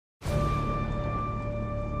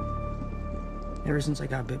Ever since I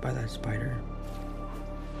got bit by that spider,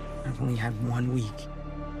 I've only had 1 week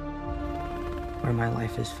where my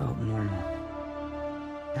life has felt normal.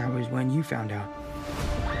 That was when you found out.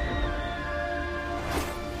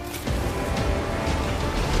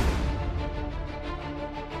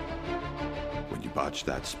 When you botched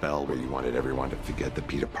that spell where you wanted everyone to forget the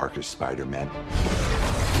Peter Parker Spider-Man,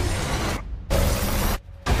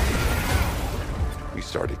 we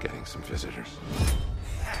started getting some visitors.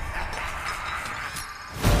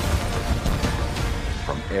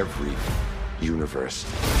 From every universe.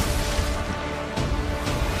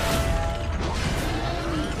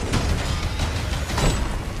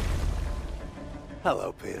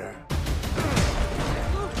 Hello, Peter.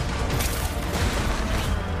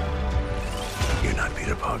 You're not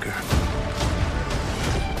Peter Parker.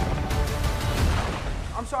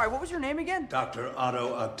 I'm sorry, what was your name again? Dr.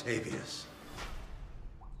 Otto Octavius.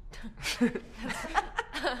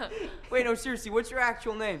 Wait, no, seriously, what's your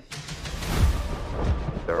actual name?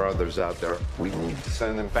 There are others out there. We need to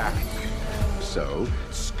send them back. So,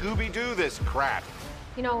 Scooby-Doo this crap.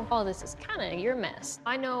 You know, all this is kind of your mess.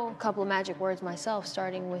 I know a couple of magic words myself,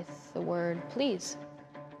 starting with the word please.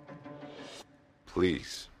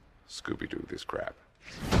 Please, Scooby-Doo this crap.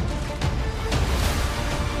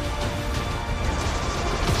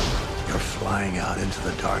 You're flying out into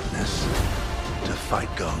the darkness to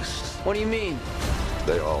fight ghosts. What do you mean?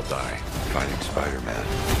 They all die fighting Spider-Man.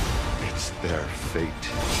 It's their fate.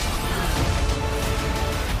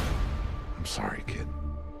 I'm sorry, kid.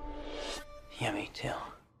 Yeah, me too.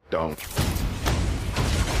 Don't.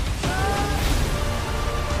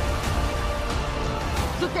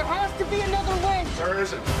 Look, there has to be another way! There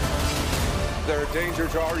isn't. They're a danger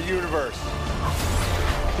to our universe.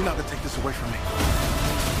 You're not gonna take this away from me.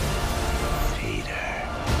 Peter,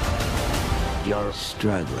 you're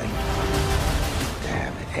struggling to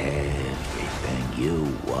have everything you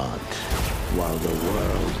want while the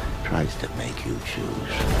world tries to make you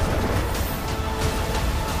choose.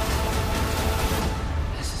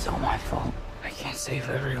 This is all my fault. I can't save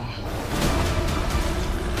everyone.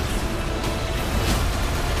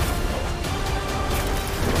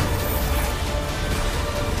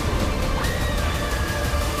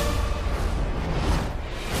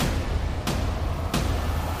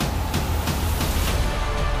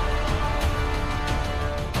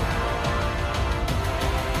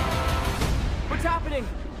 What's happening?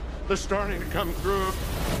 They're starting to come through,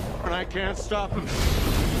 and I can't stop them.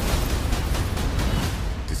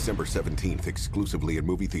 December 17th, exclusively in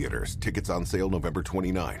movie theaters. Tickets on sale November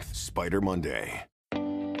 29th. Spider Monday.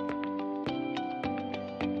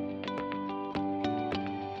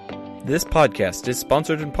 This podcast is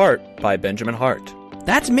sponsored in part by Benjamin Hart.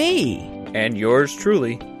 That's me! And yours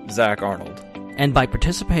truly, Zach Arnold. And by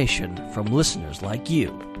participation from listeners like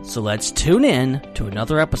you. So let's tune in to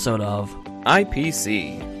another episode of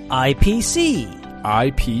IPC. IPC.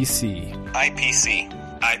 IPC. IPC.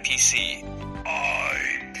 IPC.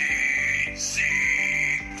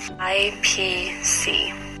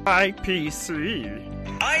 IPC. IPC.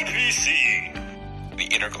 IPC. The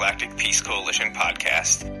Intergalactic Peace Coalition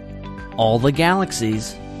podcast. All the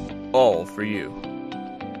galaxies. All for you.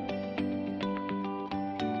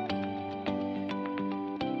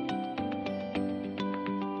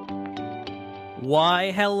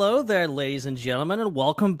 Why, hello there, ladies and gentlemen, and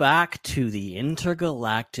welcome back to the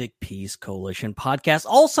Intergalactic Peace Coalition podcast,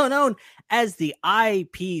 also known as the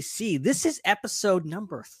IPC. This is episode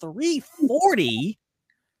number 340,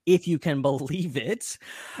 if you can believe it.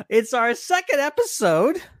 It's our second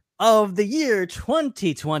episode of the year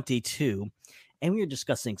 2022, and we are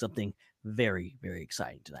discussing something very, very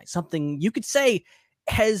exciting tonight. Something you could say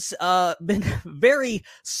has been very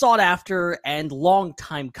sought after and long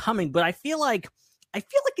time coming, but I feel like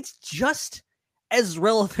it's just as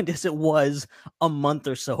relevant as it was a month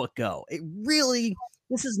or so ago. It really,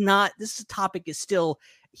 this topic is still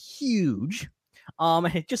huge.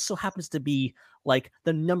 And it just so happens to be like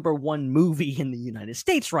the number one movie in the United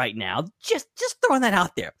States right now. Just throwing that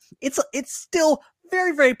out there. It's still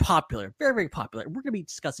very, very popular. Very, very popular. We're going to be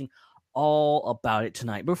discussing all about it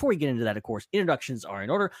tonight. Before we get into that, of course, introductions are in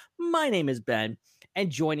order. My name is Ben, and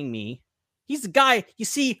joining me, he's the guy you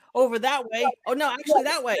see over that way. Oh no, actually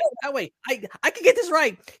that way. I can get this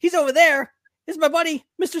right. He's over there. This is my buddy,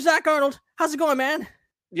 Mr. Zach Arnold. How's it going, man?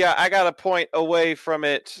 Yeah, I got to point away from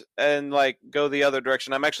it and like go the other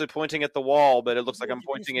direction. I'm actually pointing at the wall, but it looks like I'm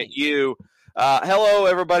pointing at you. Hello,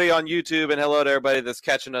 everybody on YouTube, and hello to everybody that's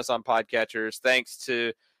catching us on Podcatchers. Thanks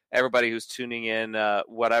to everybody who's tuning in,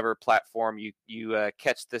 whatever platform you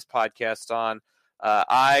catch this podcast on.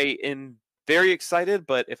 I am very excited,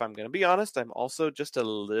 but if I'm going to be honest, I'm also just a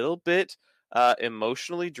little bit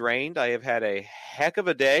emotionally drained. I have had a heck of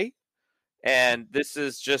a day, and this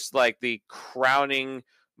is just like the crowning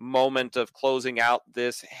moment of closing out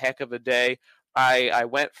this heck of a day. I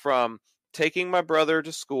went from taking my brother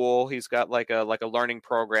to school. He's got like a learning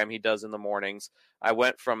program he does in the mornings. I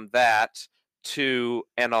went from that to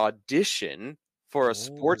an audition for a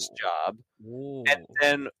sports job, and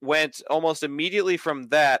then went almost immediately from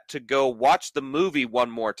that to go watch the movie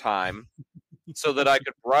one more time so that I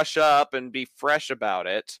could brush up and be fresh about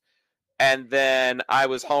it. And then I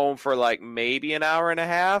was home for like maybe an hour and a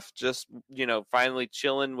half, just, finally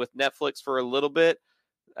chilling with Netflix for a little bit,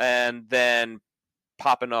 and then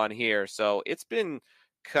popping on here. So it's been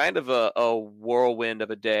kind of a whirlwind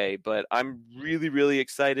of a day, but I'm really, really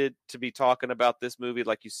excited to be talking about this movie.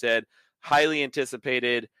 Like you said, highly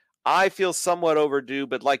anticipated. I feel somewhat overdue,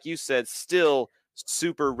 but like you said, still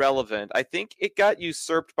super relevant. I think it got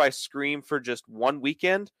usurped by Scream for just one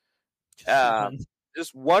weekend.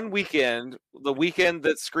 Just one weekend, the weekend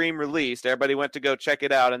that Scream released, everybody went to go check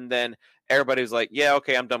it out, and then everybody was like, yeah,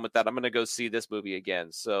 okay, I'm done with that. I'm going to go see this movie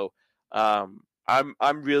again. So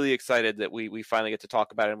I'm really excited that we finally get to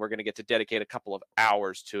talk about it, and we're going to get to dedicate a couple of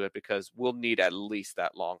hours to it because we'll need at least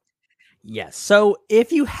that long. Yes. So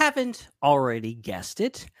if you haven't already guessed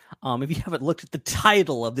it, if you haven't looked at the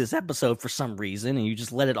title of this episode for some reason and you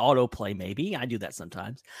just let it autoplay, maybe I do that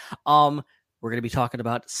sometimes. We're going to be talking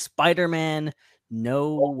about Spider-Man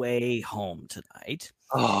No Way Home tonight.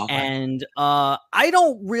 And I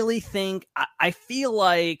don't really think, I feel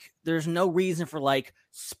like there's no reason for like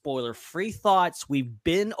spoiler-free thoughts. We've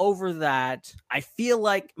been over that. I feel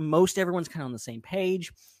like most everyone's kind of on the same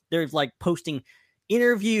page. They're like posting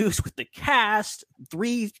interviews with the cast,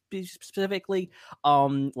 3 specifically,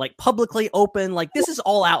 like publicly open. Like this is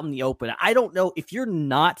all out in the open. I don't know if you're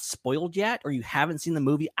not spoiled yet or you haven't seen the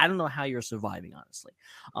movie. I don't know how you're surviving, honestly,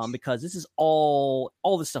 because this is all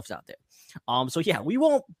this stuff's out there. So yeah, we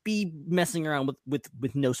won't be messing around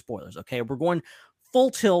with no spoilers. Okay, we're going full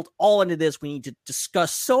tilt all into this. We need to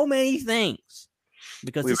discuss so many things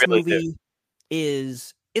because this movie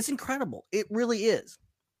it's incredible. It really is.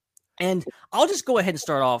 And I'll just go ahead and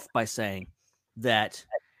start off by saying that,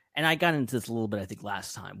 and I got into this a little bit, I think,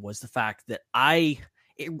 last time, was the fact that I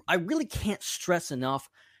really can't stress enough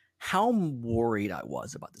how worried I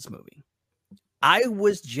was about this movie. I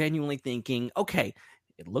was genuinely thinking, okay,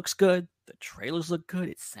 it looks good. The trailers look good.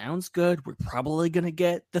 It sounds good. We're probably going to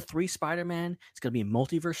get the 3 Spider-Man. It's going to be a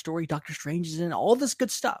multiverse story. Doctor Strange is in all this good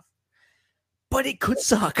stuff. But it could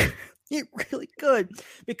suck. It really could.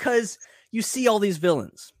 Because you see all these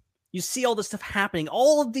villains. You see all this stuff happening,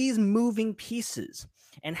 all of these moving pieces.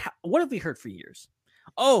 And what have we heard for years?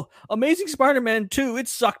 Oh, Amazing Spider-Man 2, it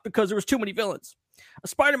sucked because there was too many villains.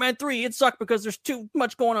 Spider-Man 3, it sucked because there's too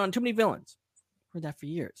much going on, too many villains. Heard that for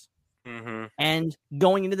years. Mm-hmm. And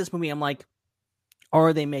going into this movie, I'm like,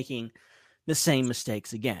 are they making the same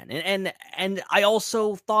mistakes again? And I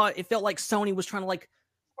also thought it felt like Sony was trying to like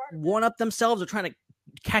one up themselves or trying to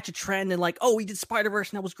catch a trend and like, oh, we did Spider-Verse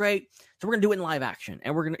and that was great, so we're gonna do it in live action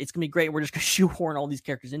and it's gonna be great. We're just gonna shoehorn all these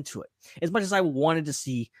characters into it. As much as I wanted to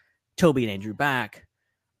see Tobey and Andrew back,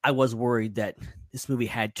 I was worried that this movie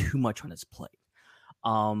had too much on its plate.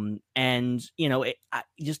 And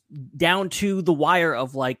just down to the wire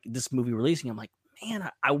of like this movie releasing, I'm like, man,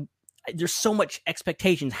 I there's so much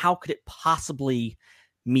expectations. How could it possibly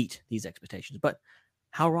meet these expectations? But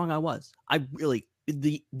how wrong I was. I really,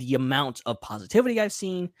 the amount of positivity I've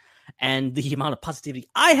seen and the amount of positivity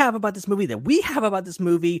I have about this movie, that we have about this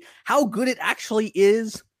movie, how good it actually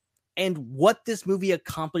is, and what this movie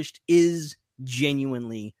accomplished is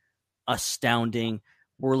genuinely astounding.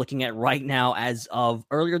 We're looking at right now, as of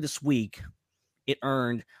earlier this week, it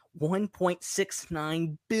earned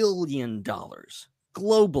 $1.69 billion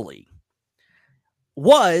globally.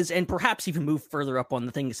 Was, and perhaps even moved further up on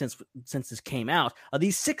the thing since this came out, the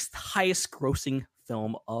 6th highest grossing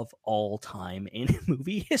film of all time in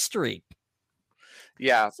movie history.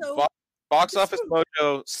 Yeah, so, Box Office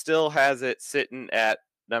Mojo still has it sitting at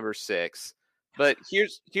number 6. But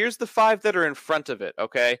here's the 5 that are in front of it,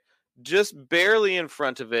 okay? Just barely in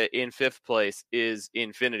front of it in 5th place is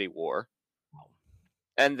Infinity War.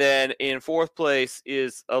 And then in 4th place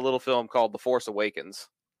is a little film called The Force Awakens.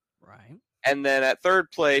 Right. And then at 3rd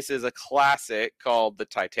place is a classic called The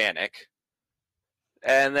Titanic.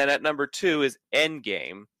 And then at number 2 is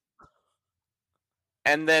Endgame.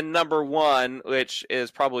 And then number 1, which is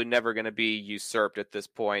probably never going to be usurped at this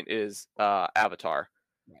point, is Avatar.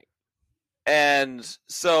 Right. And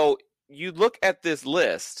so you look at this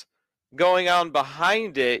list. Going on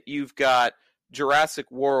behind it, you've got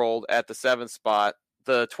Jurassic World at the 7th spot,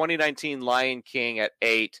 the 2019 Lion King at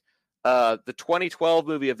 8, The 2012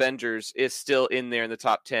 movie Avengers is still in there in the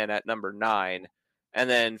top 10 at number 9. And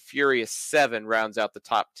then Furious 7 rounds out the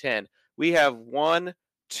top 10. We have 1,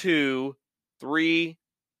 2, 3,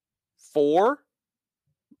 4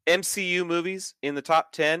 MCU movies in the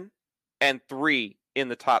top 10 and 3 in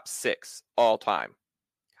the top 6 all time.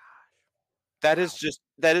 That is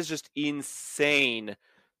just insane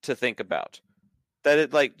to think about. That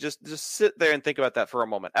it like just sit there and think about that for a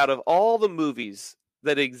moment. Out of all the movies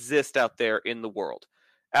that exist out there in the world,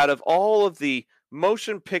 out of all of the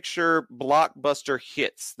motion picture blockbuster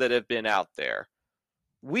hits that have been out there,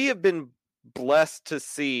 we have been blessed to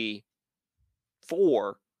see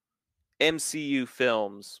 4 MCU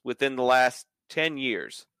films within the last 10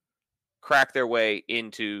 years crack their way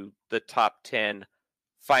into the top 10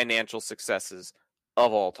 financial successes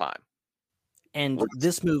of all time. And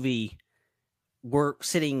this movie, we're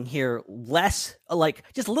sitting here just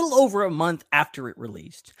a little over a month after it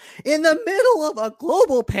released, in the middle of a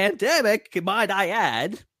global pandemic, might I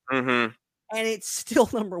add. Mm-hmm. And it's still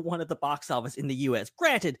number 1 at the box office in the U.S.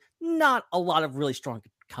 Granted, not a lot of really strong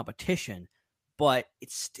competition, but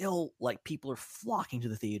it's still like people are flocking to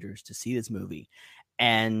the theaters to see this movie.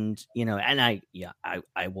 And, I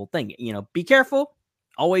will think, be careful,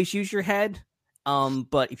 always use your head.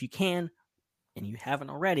 But if you can, and you haven't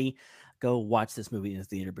already, go watch this movie in the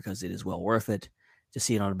theater because it is well worth it to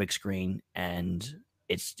see it on a big screen. And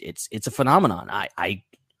it's a phenomenon. I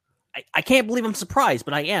can't believe I'm surprised,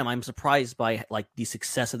 but I am. I'm surprised by like the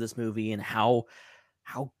success of this movie and how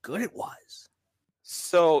good it was.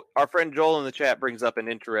 So our friend Joel in the chat brings up an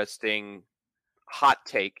interesting hot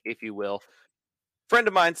take, if you will. Friend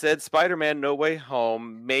of mine said Spider-Man No Way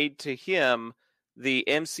Home made to him the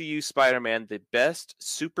MCU Spider-Man the best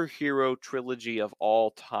superhero trilogy of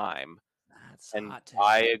all time. That's and hot take.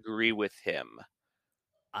 I agree with him.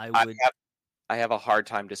 I have a hard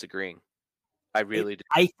time disagreeing. I really do.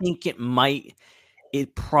 I think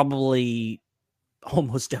it probably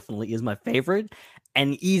almost definitely is my favorite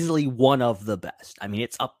and easily one of the best. I mean,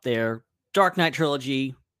 it's up there. Dark Knight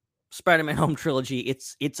trilogy, Spider-Man Home trilogy,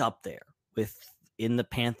 it's up there in the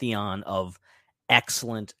pantheon of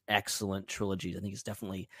excellent trilogies. I think it's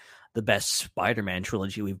definitely the best Spider-Man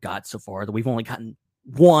trilogy we've got so far. We've only gotten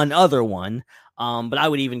one other one. But I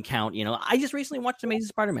would even count, I just recently watched Amazing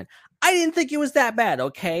Spider-Man. I didn't think it was that bad,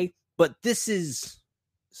 okay? But this is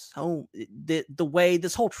so the way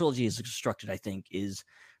this whole trilogy is constructed, I think, is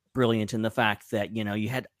brilliant in the fact that, you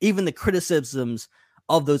had even the criticisms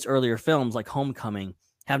of those earlier films like Homecoming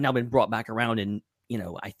have now been brought back around, and,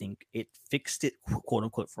 I think it fixed it, quote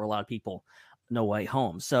unquote, for a lot of people, No Way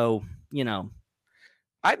Home. So,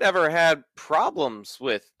 I never had problems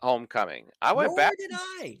with Homecoming. Nor did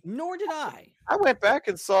I. I went back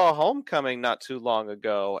and saw Homecoming not too long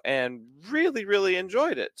ago and really, really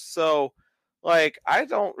enjoyed it. So, I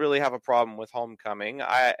don't really have a problem with Homecoming.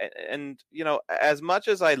 As much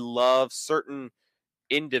as I love certain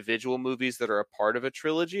individual movies that are a part of a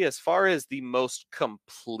trilogy, as far as the most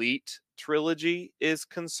complete trilogy is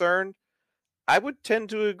concerned, I would tend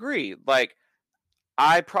to agree.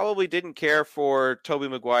 I probably didn't care for Tobey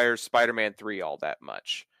Maguire's Spider-Man 3 all that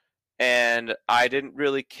much. And I didn't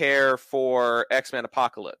really care for X-Men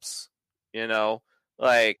Apocalypse. Days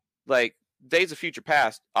of Future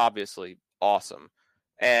Past, obviously awesome.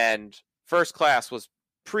 And First Class was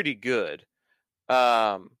pretty good.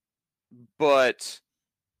 But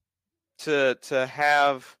to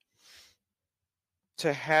have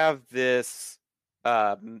this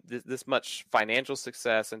this much financial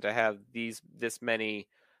success and to have these many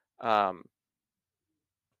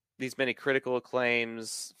critical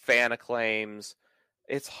acclaims, fan acclaims,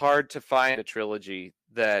 it's hard to find a trilogy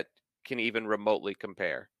that can even remotely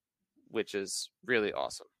compare, which is really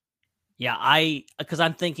awesome. Yeah, because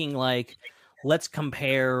I'm thinking let's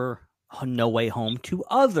compare No Way Home to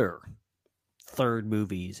other third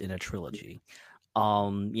movies in a trilogy.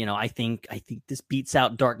 I think this beats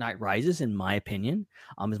out Dark Knight Rises, in my opinion.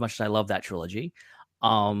 As much as I love that trilogy,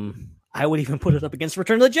 I would even put it up against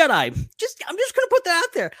Return of the Jedi. I'm just gonna put that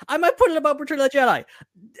out there. I might put it above Return of the Jedi.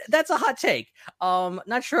 That's a hot take.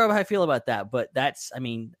 Not sure how I feel about that, but that's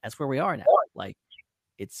where we are now.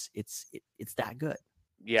 It's that good.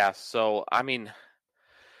 Yeah. So I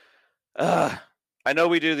know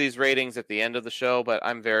we do these ratings at the end of the show, but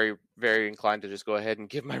I'm very, very inclined to just go ahead and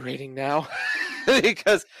give my rating now.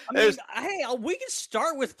 Because we can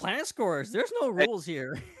start with Planet Scores. There's no rules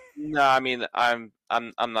here. No, I'm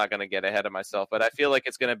not going to get ahead of myself, but I feel like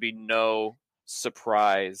it's going to be no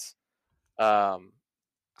surprise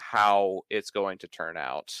how it's going to turn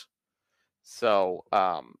out. So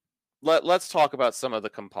let's talk about some of the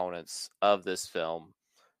components of this film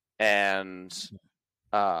and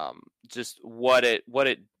just what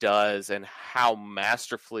it does and how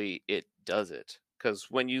masterfully it does it. Because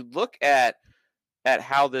when you look at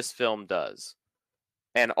how this film does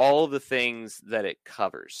and all of the things that it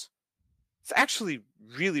covers, it's actually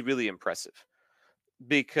really, really impressive.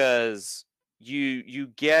 Because you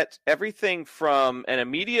get everything from an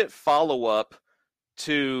immediate follow-up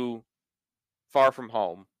to Far From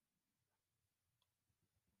Home,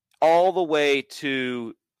 all the way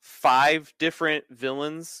to 5 different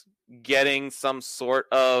villains getting some sort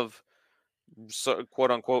of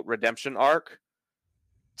quote-unquote redemption arc,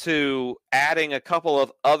 to adding a couple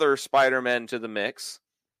of other Spider-Men to the mix,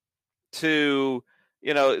 to,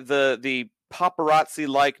 you know, the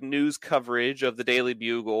paparazzi-like news coverage of the Daily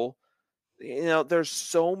Bugle. You know, there's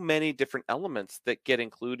so many different elements that get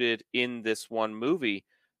included in this one movie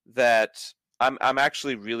that I'm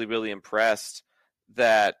actually really, really impressed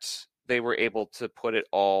that they were able to put it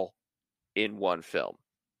all in one film.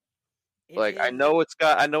 I know it's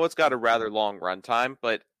got a rather long runtime,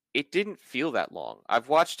 but it didn't feel that long. I've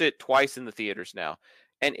watched it twice in the theaters now,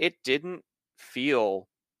 and it didn't feel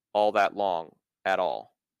all that long at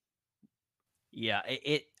all. Yeah,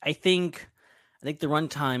 I think the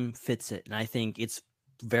runtime fits it, and I think it's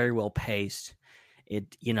very well paced.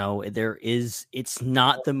 It's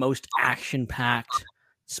not the most action-packed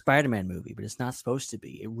Spider-Man movie, but it's not supposed to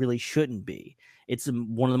be. It really shouldn't be. It's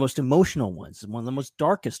one of the most emotional ones, one of the most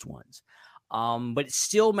darkest ones. But it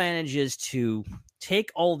still manages to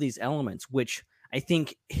take all these elements, which I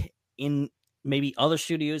think in maybe other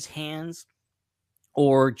studios' hands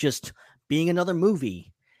or just being another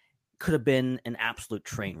movie could have been an absolute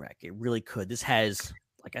train wreck. It really could. This has,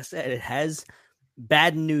 like I said, it has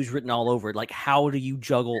bad news written all over it. Like, how do you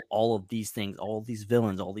juggle all of these things, all of these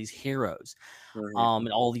villains, all these heroes,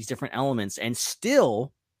 and all these different elements, and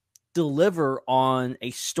still deliver on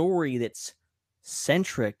a story that's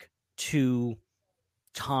centric to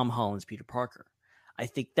Tom Holland's Peter Parker? I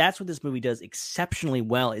think that's what this movie does exceptionally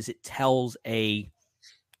well, is it tells a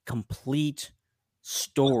complete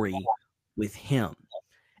story with him.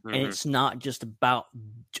 And it's not just about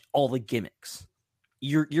all the gimmicks.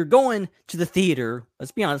 You're going to the theater.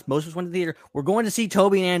 Let's be honest. Most of us went to the theater. We're going to see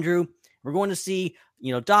Toby and Andrew. We're going to see,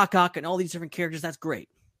 Doc Ock and all these different characters. That's great.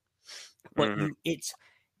 But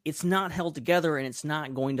it's not held together, and it's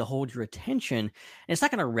not going to hold your attention. And it's not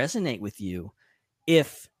going to resonate with you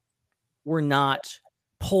if we're not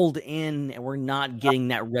pulled in and we're not getting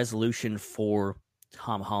that resolution for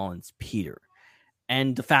Tom Holland's Peter.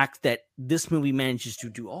 And the fact that this movie manages to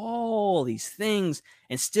do all these things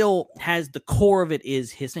and still has the core of it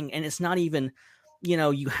is his thing. And it's not even,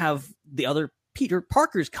 you have the other Peter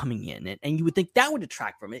Parkers coming in, and you would think that would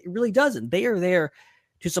detract from it. It really doesn't. They are there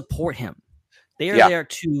to support him. They are there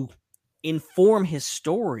to inform his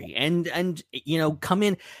story and come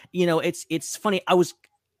in. It's funny. I was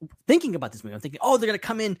thinking about this movie. I'm thinking, they're going to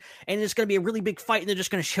come in and it's going to be a really big fight and they're just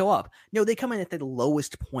going to show up. No, they come in at the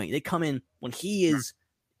lowest point. They come in when he is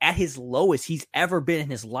at his lowest he's ever been in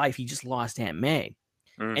his life. He just lost Aunt May.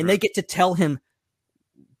 And they get to tell him,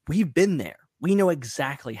 we've been there. We know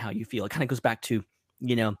exactly how you feel. It kind of goes back to,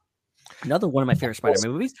 another one of my favorite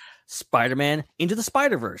Spider-Man movies, Spider-Man Into the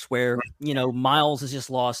Spider-Verse, where, Miles has just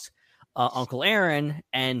lost Uncle Aaron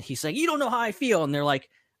and he's saying, you don't know how I feel. And they're like,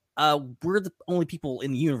 we're the only people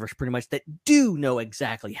in the universe pretty much that do know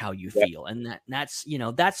exactly how you feel. And that's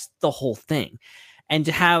the whole thing. And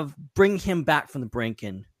to bring him back from the brink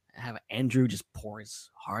and have Andrew just pour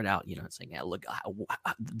his heart out, saying, yeah, look,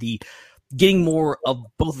 the getting more of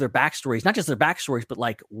both of their backstories, not just their backstories, but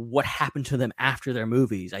like what happened to them after their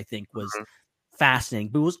movies, I think was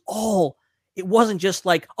fascinating. But it wasn't just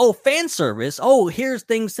like, fan service. Here's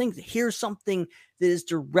things. Here's something that is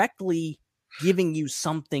directly giving you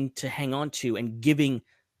something to hang on to and giving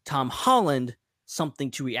Tom Holland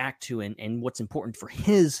something to react to and what's important for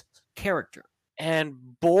his character.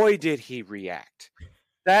 And boy, did he react.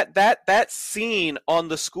 That scene on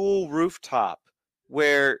the school rooftop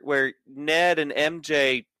where Ned and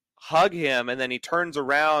MJ hug him and then he turns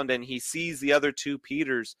around and he sees the other two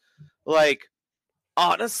Peters. Like,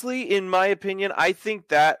 honestly, in my opinion, I think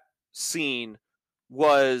that scene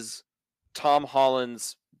was Tom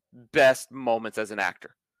Holland's best moments as an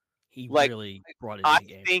actor. He really brought it in the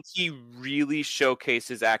game. I think he really showcased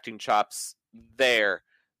his acting chops there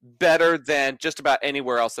better than just about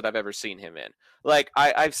anywhere else that I've ever seen him in. Like,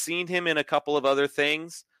 I've seen him in a couple of other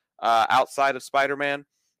things outside of Spider-Man,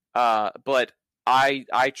 but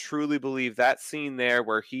I truly believe that scene there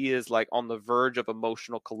where he is like on the verge of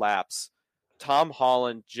emotional collapse, Tom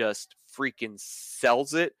Holland just freaking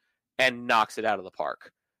sells it and knocks it out of the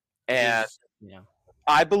park. And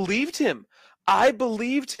I believed him. I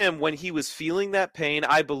believed him when he was feeling that pain.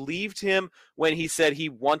 I believed him when he said he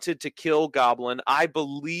wanted to kill Goblin. I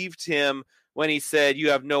believed him when he said,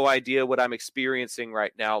 you have no idea what I'm experiencing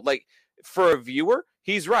right now. Like, for a viewer,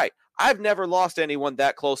 he's right. I've never lost anyone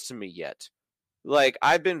that close to me yet. Like,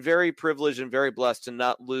 I've been very privileged and very blessed to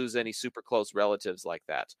not lose any super close relatives like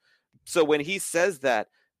that. So when he says that,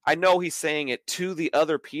 I know he's saying it to the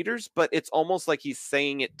other Peters, but it's almost like he's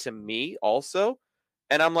saying it to me also.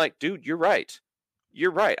 And I'm like, dude, you're right.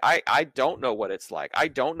 You're right. I don't know what it's like. I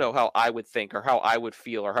don't know how I would think or how I would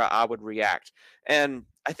feel or how I would react. And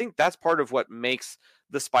I think that's part of what makes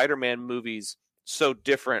the Spider-Man movies so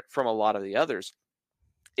different from a lot of the others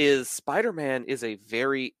is Spider-Man is a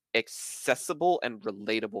very accessible and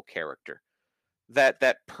relatable character.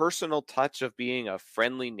 That personal touch of being a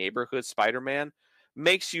friendly neighborhood Spider-Man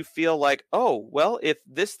makes you feel like, oh, well, if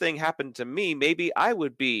this thing happened to me, maybe I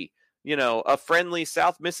would be, a friendly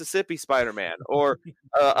South Mississippi Spider-Man or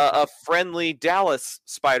a friendly Dallas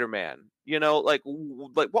Spider-Man. Like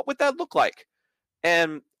what would that look like?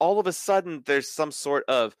 And all of a sudden, there's some sort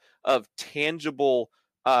of tangible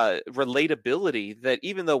relatability that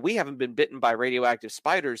even though we haven't been bitten by radioactive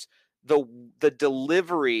spiders, the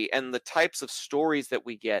delivery and the types of stories that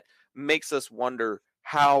we get makes us wonder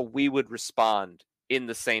how we would respond in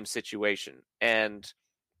the same situation. And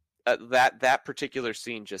that particular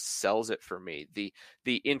scene just sells it for me.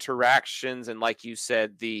 The interactions and, like you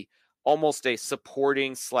said, the almost a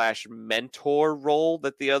supporting / mentor role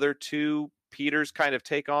that the other two Peters kind of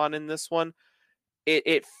take on in this one,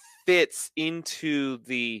 it fits into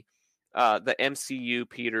the MCU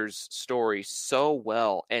Peters story so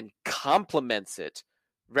well and complements it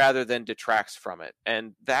rather than detracts from it.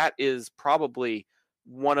 And that is probably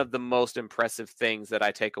one of the most impressive things that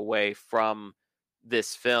I take away from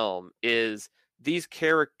this film is these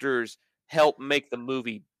characters help make the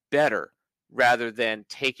movie better rather than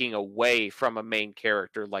taking away from a main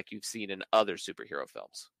character like you've seen in other superhero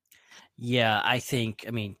films. Yeah, I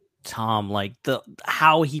mean, Tom, like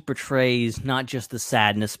how he portrays not just the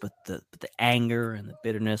sadness, but the anger and the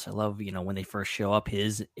bitterness. I love, when they first show up,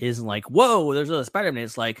 his isn't like, whoa, there's a Spider-Man.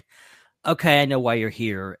 It's like, okay, I know why you're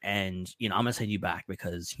here, and I'm gonna send you back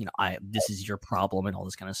because this is your problem and all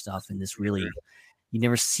this kind of stuff. And this really, you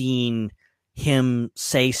never seen him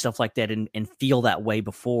say stuff like that and feel that way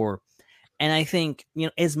before. And I think,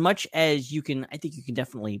 as much as you can, I think you can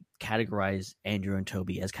definitely categorize Andrew and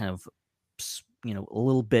Toby as kind of, a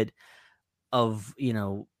little bit of,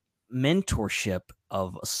 mentorship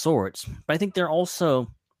of sorts. But I think they're also,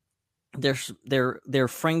 they're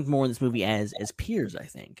framed more in this movie as peers, I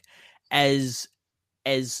think, as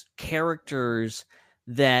characters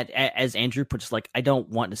that, as Andrew puts, like, I don't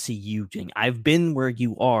want to see you, Jing. I've been where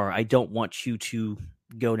you are. I don't want you to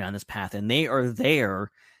go down this path. And they are there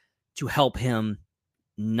to help him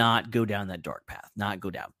not go down that dark path, not go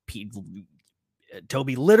down.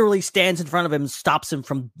 Toby literally stands in front of him and stops him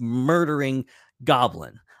from murdering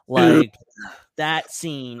Goblin. Like, that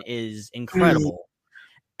scene is incredible.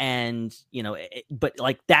 And, but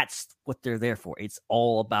like, that's what they're there for. It's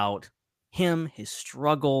all about him, his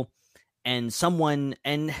struggle, and someone.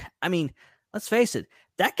 And I mean, let's face it,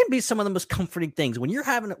 that can be some of the most comforting things when you're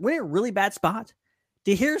in a really bad spot.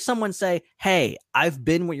 To hear someone say, hey, I've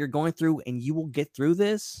been what you're going through and you will get through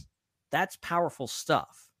this. That's powerful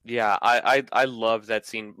stuff. Yeah, I love that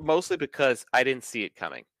scene, mostly because I didn't see it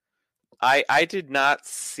coming. I did not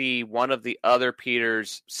see one of the other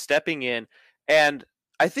Peters stepping in. And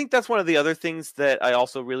I think that's one of the other things that I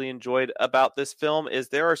also really enjoyed about this film is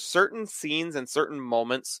there are certain scenes and certain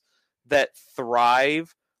moments that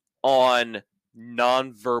thrive on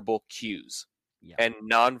nonverbal cues and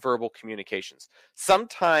nonverbal communications.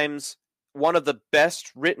 Sometimes one of the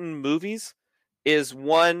best written movies is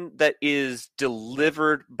one that is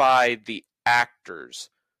delivered by the actors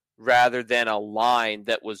rather than a line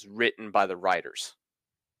that was written by the writers,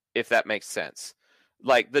 if that makes sense.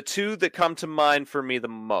 Like, the two that come to mind for me the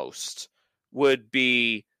most would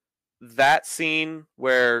be that scene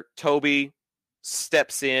where Toby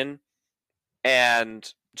steps in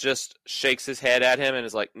and just shakes his head at him and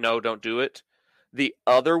is like, no, don't do it. The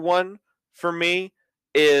other one for me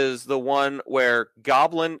is the one where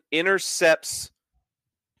Goblin intercepts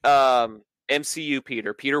MCU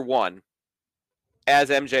Peter 1 as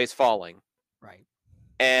MJ's falling. Right.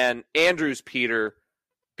 And Andrew's Peter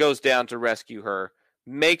goes down to rescue her,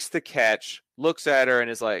 makes the catch, looks at her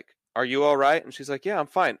and is like, are you all right? And she's like, yeah, I'm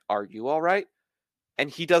fine. Are you all right? And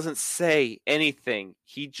he doesn't say anything.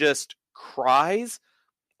 He just cries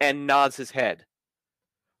and nods his head.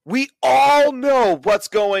 We all know what's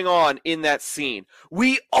going on in that scene.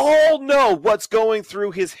 We all know what's going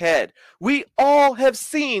through his head. We all have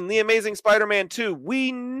seen The Amazing Spider-Man 2.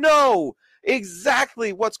 We know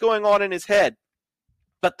exactly what's going on in his head.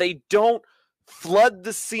 But they don't flood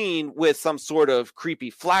the scene with some sort of creepy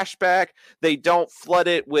flashback. They don't flood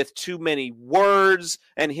it with too many words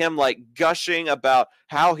and him like gushing about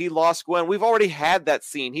how he lost Gwen. We've already had that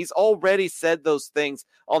scene. He's already said those things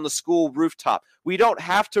on the school rooftop. We don't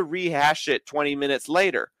have to rehash it 20 minutes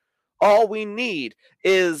later. All we need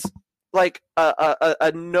is like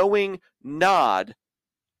a knowing nod,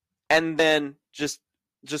 and then just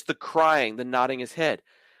the crying, the nodding his head.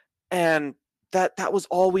 And that was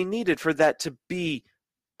all we needed for that to be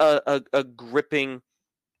a gripping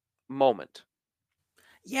moment.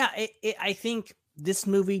 Yeah, I think this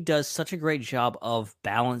movie does such a great job of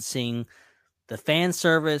balancing the fan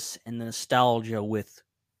service and the nostalgia with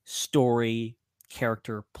story,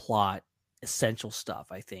 character, plot, essential stuff,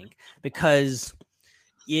 I think. Because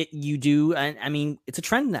you do, and I mean, it's a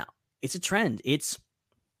trend now. It's a trend. It's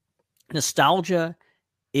nostalgia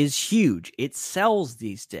is huge. It sells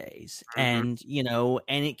these days. And, you know,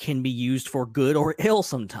 and it can be used for good or ill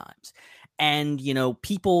sometimes. And, you know,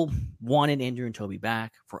 people wanted Andrew and Toby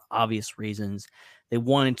back for obvious reasons. They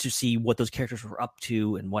wanted to see what those characters were up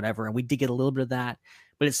to and whatever. And we did get a little bit of that,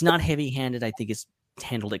 but it's not heavy-handed. I think it's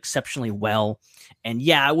handled exceptionally well. And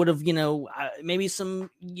yeah, I would have, you know, maybe some,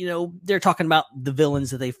 you know, they're talking about the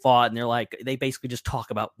villains that they fought, and they're like, they basically just talk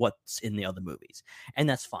about what's in the other movies, and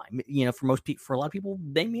that's fine. You know, for most people, for a lot of people,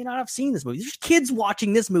 they may not have seen this movie. There's kids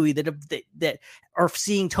watching this movie that are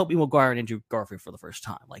seeing Tobey Maguire and Andrew Garfield for the first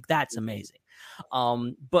time. Like, that's amazing.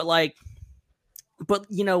 But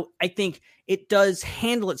you know, I think it does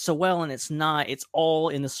handle it so well, and it's all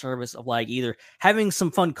in the service of like either having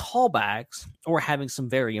some fun callbacks or having some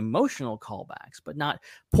very emotional callbacks, but not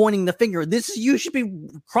pointing the finger. You should be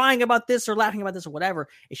crying about this or laughing about this or whatever.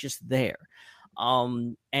 It's just there.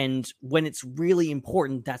 And when it's really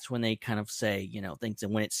important, that's when they kind of say, you know, things,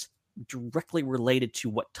 and when it's directly related to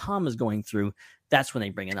what Tom is going through, that's when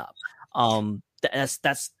they bring it up.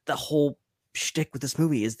 That's the whole shtick with this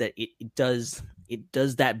movie, is that it does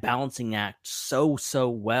that balancing act so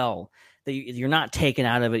well that you're not taken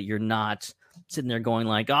out of it. You're not sitting there going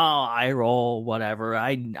like, oh, I roll, whatever.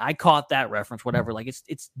 I caught that reference, whatever. Like,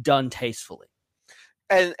 it's done tastefully.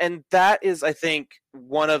 And that is, I think,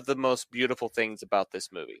 one of the most beautiful things about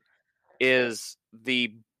this movie is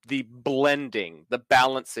the blending, the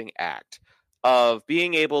balancing act of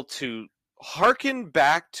being able to hearken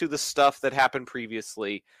back to the stuff that happened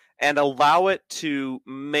previously and allow it to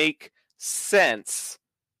make sense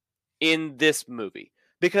in this movie.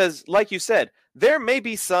 Because, like you said, there may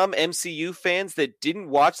be some MCU fans that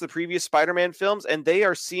didn't watch the previous Spider-Man films, and they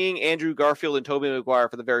are seeing Andrew Garfield and Tobey Maguire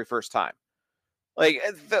for the very first time. Like,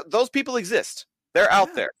 those people exist. They're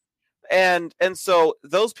out there. And so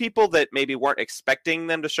those people that maybe weren't expecting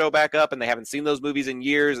them to show back up, and they haven't seen those movies in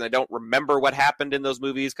years, and they don't remember what happened in those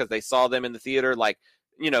movies because they saw them in the theater like,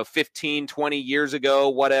 you know, 15, 20 years ago,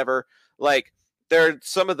 whatever. Like, there are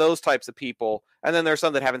some of those types of people, and then there are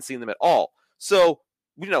some that haven't seen them at all. So,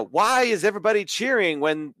 you know, why is everybody cheering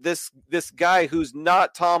when this guy who's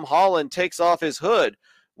not Tom Holland takes off his hood?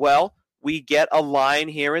 Well, we get a line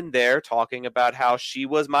here and there talking about how she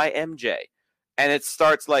was my MJ. And it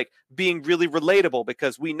starts like being really relatable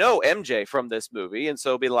because we know MJ from this movie. And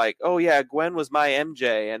so be like, oh yeah, Gwen was my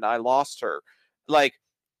MJ and I lost her. Like,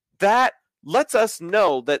 that lets us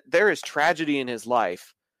know that there is tragedy in his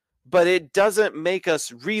life, but it doesn't make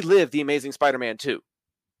us relive The Amazing Spider-Man 2,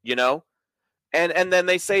 you know? And then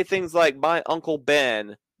they say things like, my Uncle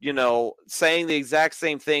Ben, you know, saying the exact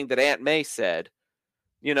same thing that Aunt May said.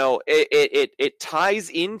 You know, it ties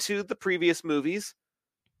into the previous movies,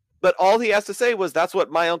 but all he has to say was, that's what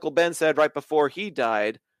my Uncle Ben said right before he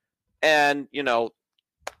died. And, you know,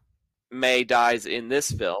 May dies in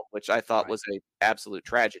this film, which I thought was an absolute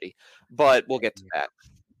tragedy, but we'll get to that.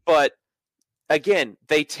 But again,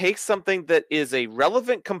 they take something that is a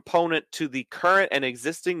relevant component to the current and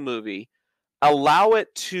existing movie, allow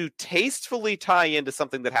it to tastefully tie into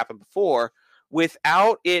something that happened before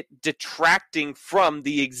without it detracting from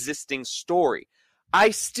the existing story.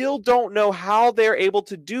 I still don't know how they're able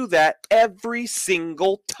to do that every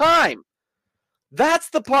single time. That's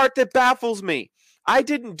the part that baffles me. I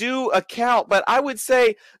didn't do a count, but I would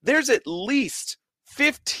say there's at least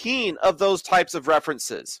 15 of those types of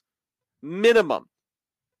references. Minimum.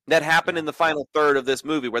 that happen in the final third of this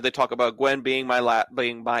movie, where they talk about Gwen being my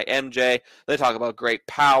MJ. They talk about great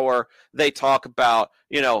power. They talk about,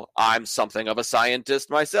 I'm something of a scientist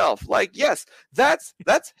myself. Like, yes, that's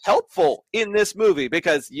helpful in this movie,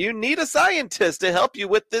 because you need a scientist to help you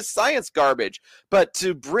with this science garbage. But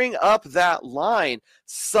to bring up that line,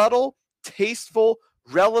 subtle, tasteful,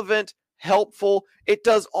 relevant, helpful, it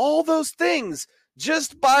does all those things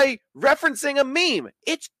just by referencing a meme.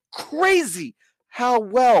 It's crazy how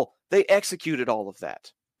well they executed all of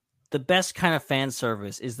that. The best kind of fan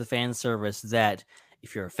service is the fan service that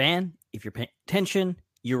if you're a fan, if you're paying attention,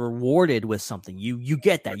 you're rewarded with something. You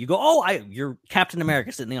get that. You go, oh, you're Captain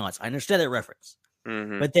America sitting in the audience. I understand that reference.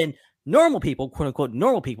 Mm-hmm. But then normal people, quote unquote,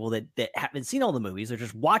 normal people that haven't seen all the movies, they're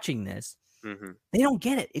just watching this. Mm-hmm. They don't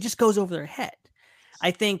get it. It just goes over their head.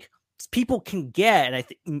 I think people can get, and I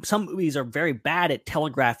think some movies are very bad at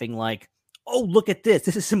telegraphing, like, oh, look at this.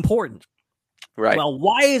 This is important. Right. Well,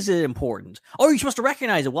 why is it important? Oh, you're supposed to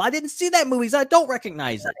recognize it. Well, I didn't see that movie, so I don't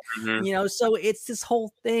recognize it. Mm-hmm. So it's this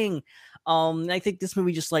whole thing. I think this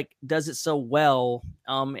movie just like does it so well.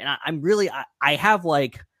 And I have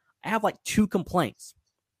like 2 complaints.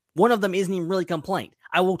 One of them isn't even really a complaint.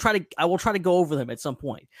 I will try to go over them at some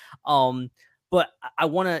point. But I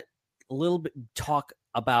want to a little bit talk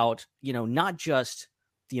about, not just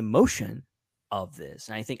the emotion of this.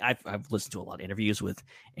 And I think I've listened to a lot of interviews with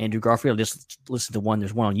Andrew Garfield. Just listen to one.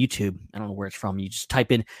 There's one on YouTube. I don't know where it's from. You just type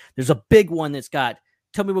in, there's a big one that's got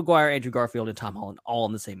Tobey Maguire, Andrew Garfield, and Tom Holland all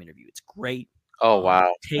in the same interview. It's great. Oh,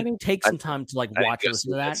 wow. Take some time to watch and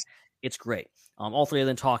listen to that. It's great. All 3 of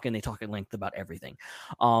them they talk at length about everything.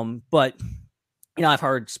 But I've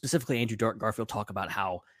heard specifically Andrew Garfield talk about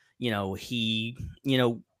how, he,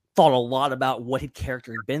 thought a lot about what his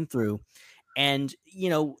character had been through. And,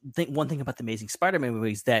 one thing about the Amazing Spider-Man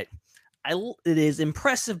movies that it is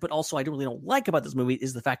impressive, but also I really don't like about this movie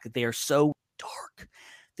is the fact that they are so dark.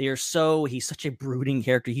 He's such a brooding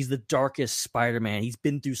character. He's the darkest Spider-Man. He's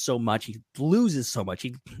been through so much. He loses so much.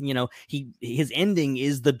 His ending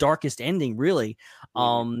is the darkest ending, really.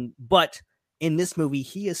 But in this movie,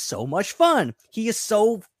 he is so much fun. He is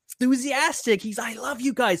so enthusiastic. I love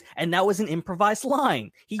you guys. And that was an improvised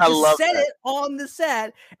line. He just said it on the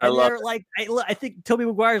set. And they're like, I think Tobey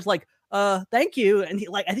Maguire's like, thank you. And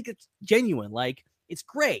I think it's genuine. Like, it's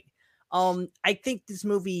great. I think this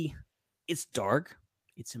movie, it's dark.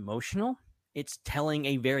 It's emotional. It's telling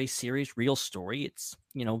a very serious, real story. It's,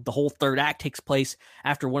 the whole third act takes place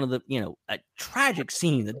after one of the, a tragic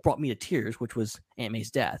scene that brought me to tears, which was Aunt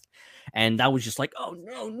May's death. And I was just like, oh,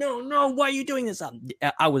 no, why are you doing this?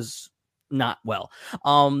 I was not well.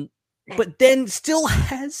 But then still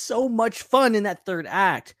has so much fun in that third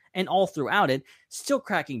act and all throughout it, still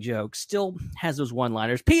cracking jokes, still has those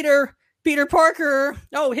one-liners. Peter Parker.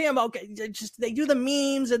 Oh, him. Okay. They do the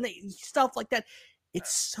memes and stuff like that.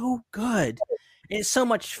 It's so good. It's so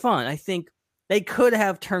much fun. I think they could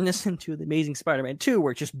have turned this into The Amazing Spider-Man 2,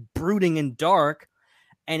 where it's just brooding and dark,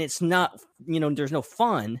 and it's not, there's no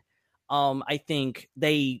fun. I think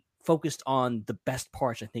they focused on the best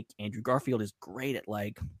parts. I think Andrew Garfield is great at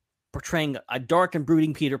portraying a dark and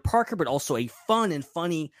brooding Peter Parker, but also a fun and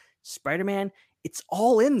funny Spider-Man. It's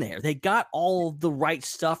all in there. They got all the right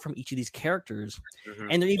stuff from each of these characters,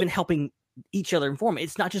 and they're even helping each other inform.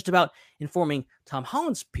 It's not just about informing Tom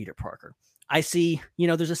Holland's Peter Parker. I see,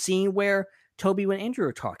 there's a scene where Tobey and Andrew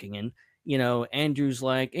are talking, and, Andrew's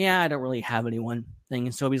like, yeah, I don't really have anyone thing.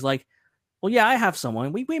 And Tobey's like, well, yeah, I have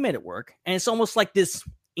someone. We made it work. And it's almost like this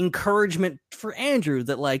encouragement for Andrew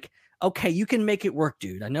that okay, you can make it work,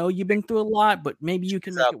 dude. I know you've been through a lot, but maybe you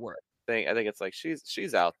can make it work. I think it's like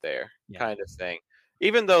she's out there kind of thing.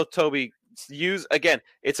 Even though Tobey again,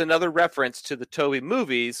 it's another reference to the Tobey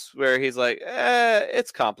movies where he's like,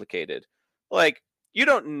 it's complicated. Like, you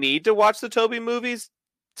don't need to watch the Tobey movies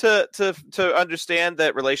to understand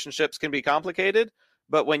that relationships can be complicated,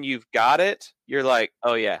 but when you've got it, you're like,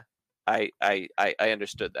 oh yeah, I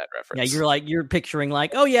understood that reference. Yeah, you're picturing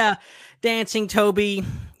oh yeah, dancing Tobey,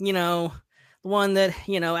 the one that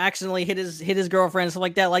accidentally hit his girlfriend and stuff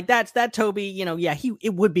like that. Like that's that Tobey.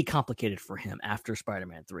 It would be complicated for him after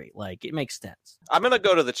Spider-Man 3. Like, it makes sense. I'm gonna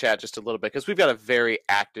go to the chat just a little bit because we've got a very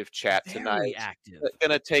active chat tonight. Very active.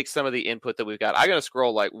 Gonna take some of the input that we've got. I'm gonna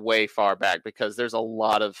scroll way far back because there's a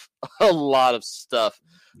lot of stuff.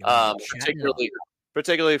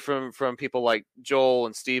 Particularly from people like Joel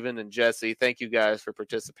and Steven and Jesse. Thank you guys for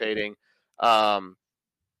participating.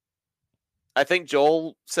 I think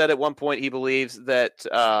Joel said at one point he believes that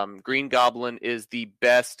Green Goblin is the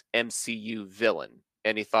best MCU villain.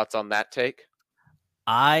 Any thoughts on that take?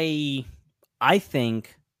 I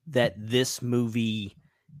think that this movie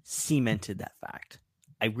cemented that fact.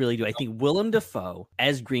 I really do. I think Willem Dafoe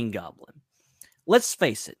as Green Goblin. Let's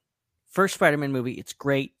face it. First Spider-Man movie, it's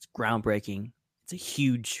great. It's groundbreaking. It's a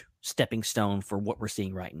huge stepping stone for what we're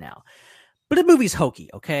seeing right now. But the movie's hokey,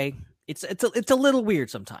 okay? It's a little weird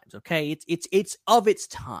sometimes, okay? It's of its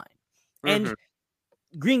time. And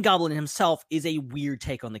Green Goblin himself is a weird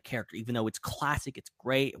take on the character, even though it's classic, it's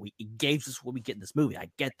great. It gave us what we get in this movie. I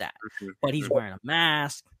get that. But he's wearing a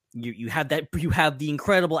mask. You have the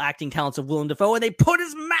incredible acting talents of Willem Dafoe, and they put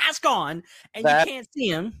his mask on, and you can't see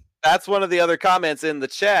him. That's one of the other comments in the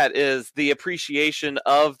chat is the appreciation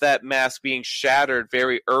of that mask being shattered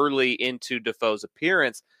very early into Dafoe's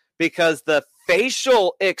appearance because the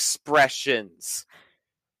facial expressions,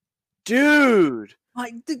 dude.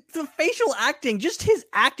 Like the facial acting, just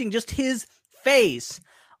his face.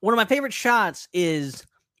 One of my favorite shots is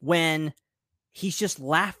when he's just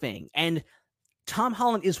laughing and Tom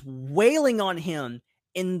Holland is wailing on him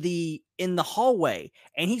in the hallway,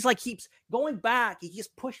 and he's like keeps going back. He gets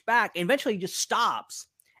pushed back, and eventually he just stops.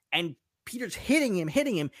 And Peter's hitting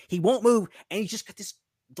him. He won't move, and he's just got this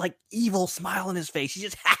like evil smile on his face. He's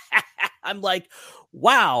just, I'm like,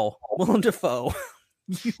 wow, Willem Dafoe,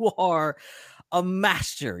 you are a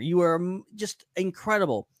master. You are just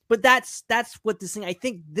incredible. But that's what this thing. I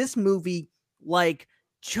think this movie like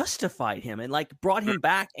justified him and like brought him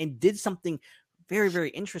back and did something very, very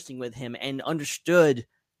interesting with him and understood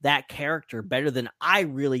that character better than I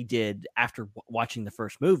really did after watching the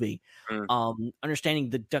first movie. Understanding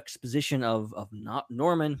the juxtaposition of not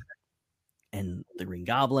Norman and the Green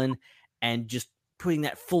Goblin, and just putting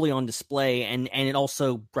that fully on display. And it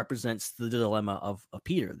also represents the dilemma of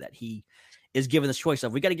Peter, that he is given this choice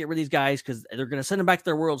of, we got to get rid of these guys because they're going to send them back to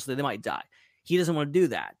their world so they might die. He doesn't want to do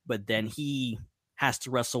that, but then he has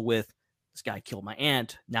to wrestle with, this guy killed my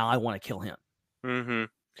aunt. Now I want to kill him.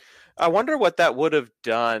 I wonder what that would have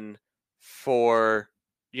done for,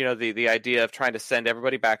 the idea of trying to send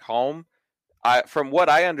everybody back home. From what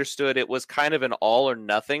I understood, it was kind of an all or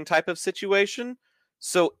nothing type of situation.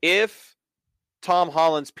 So if Tom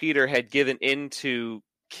Holland's Peter had given into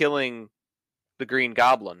killing the Green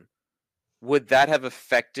Goblin, would that have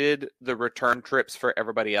affected the return trips for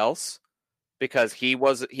everybody else? Because he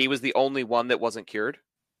was the only one that wasn't cured?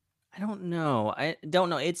 I don't know.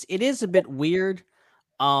 It is a bit weird.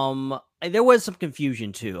 There was some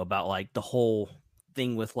confusion too about like the whole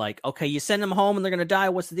thing with like, okay, you send them home and they're going to die.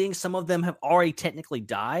 What's the thing? Some of them have already technically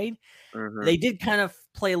died. They did kind of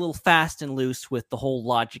play a little fast and loose with the whole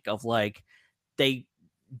logic of like,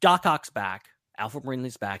 Doc Ock's back. Alfred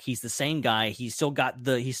Molina's back. He's the same guy. He's still got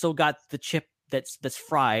the chip that's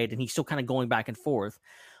fried, and he's still kind of going back and forth.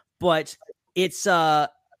 But it's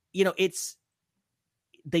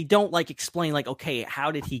they don't like explain like, okay,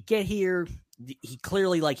 how did he get here? He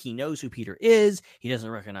clearly like he knows who Peter is. He doesn't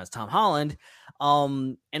recognize Tom Holland.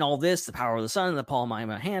 And all this, the power of the sun, the palm of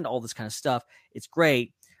my hand, all this kind of stuff. It's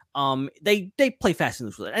great. They play fast and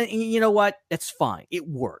loose with it. And you know what? That's fine. It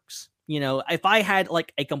works. If I had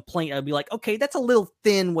like a complaint, I'd be like, okay, that's a little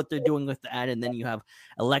thin what they're doing with that. And then you have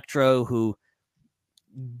Electro, who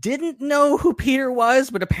didn't know who Peter was,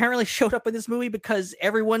 but apparently showed up in this movie because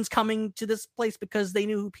everyone's coming to this place because they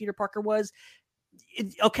knew who Peter Parker was.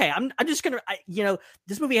 Okay, I'm just gonna,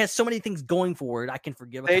 this movie has so many things going for it. I can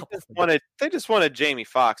forgive a couple. They just wanted Jamie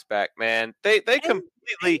Foxx back, man. They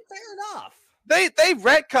completely fair enough. They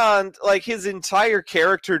retconned like his entire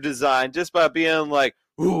character design just by being like,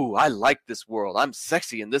 ooh, I like this world. I'm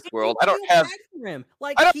sexy in this world. I don't have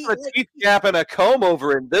a teeth gap and a comb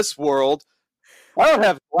over in this world. I don't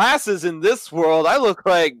have glasses in this world. I look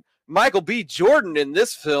like Michael B. Jordan in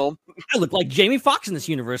this film. I look like Jamie Foxx in this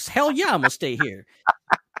universe. Hell yeah, I'm gonna stay here.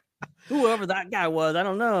 Whoever that guy was, I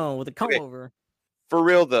don't know, with a comb over. For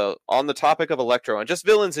real though, on the topic of Electro and just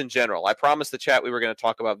villains in general, I promised the chat we were going to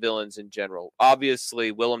talk about villains in general.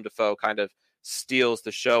 Obviously, Willem Dafoe kind of steals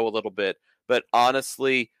the show a little bit. But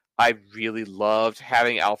honestly, I really loved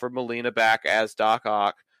having Alfred Molina back as Doc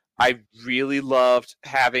Ock. I really loved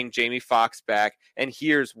having Jamie Foxx back. And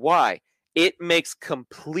here's why. It makes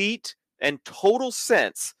complete and total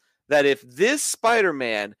sense that if this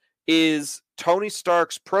Spider-Man is Tony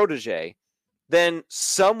Stark's protege, then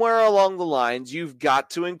somewhere along the lines, you've got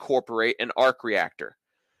to incorporate an arc reactor.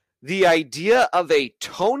 The idea of a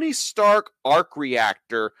Tony Stark arc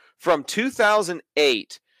reactor from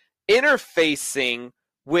 2008 interfacing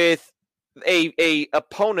with a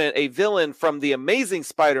opponent, a villain from the Amazing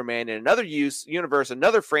Spider-Man in another universe,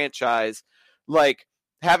 another franchise, like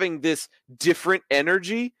having this different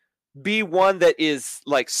energy be one that is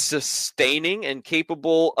like sustaining and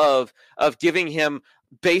capable of giving him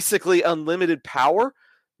basically unlimited power.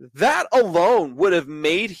 that alone would have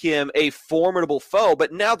made him a formidable foe.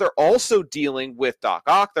 But now they're also dealing with Doc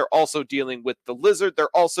Ock. They're also dealing with the Lizard.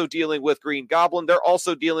 They're also dealing with Green Goblin. They're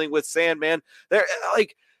also dealing with Sandman. They're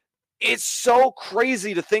like, it's so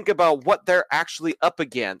crazy to think about what they're actually up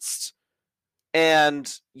against. And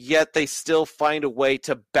yet they still find a way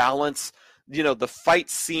to balance, the fight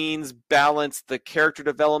scenes, balance the character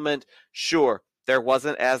development. Sure, there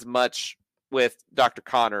wasn't as much with Dr.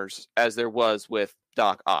 Connors as there was with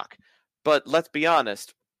Doc Ock. But let's be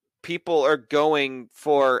honest, people are going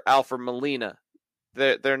for Alfred Molina.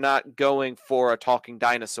 They're not going for a talking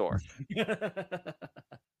dinosaur.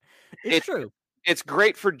 It's true. It's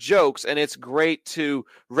great for jokes, and it's great to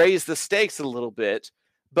raise the stakes a little bit.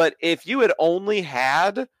 But if you had only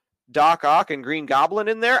had Doc Ock and Green Goblin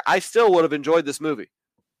in there, I still would have enjoyed this movie.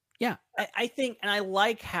 Yeah, I think, and I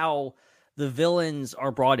like how the villains are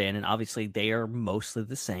brought in, and obviously they are mostly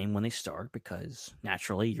the same when they start, because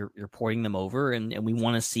naturally you're porting them over, and we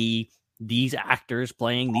want to see these actors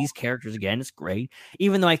playing these characters again. It's great,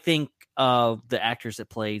 even though I think the actors that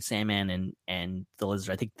played Sandman and the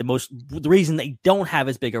Lizard, I think the reason they don't have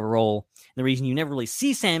as big of a role, and the reason you never really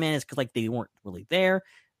see Sandman, is because they weren't really there.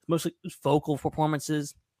 Mostly vocal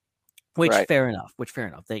performances, which right. fair enough.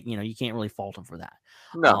 That you can't really fault them for that.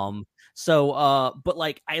 No.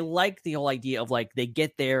 But I like the whole idea of they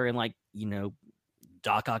get there and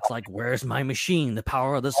Doc Ock's like, "Where's my machine? The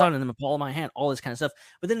power of the sun in the palm of my hand," all this kind of stuff.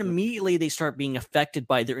 But then immediately they start being affected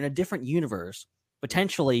by they're in a different universe.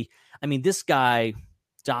 Potentially, I mean, this guy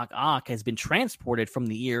Doc Ock has been transported from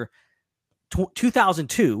the year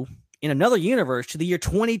 2002. In another universe to the year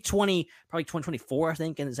 2020, probably 2024, I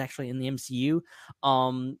think, and it's actually in the MCU.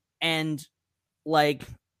 And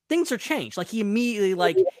things are changed. He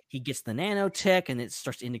immediately he gets the nanotech and it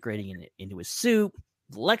starts integrating into his suit.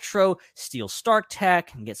 Electro steals Stark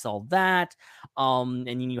tech and gets all that. And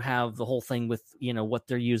then you have the whole thing with what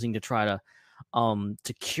they're using to try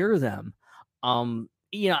to cure them. I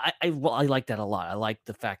like that a lot. I like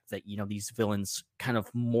the fact that these villains kind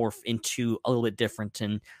of morph into a little bit different,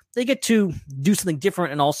 and they get to do something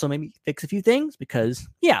different, and also maybe fix a few things. Because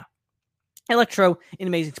Electro in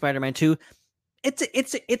Amazing Spider-Man 2,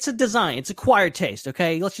 it's a design, it's acquired taste.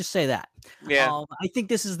 Okay, let's just say that. Yeah, I think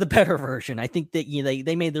this is the better version. I think that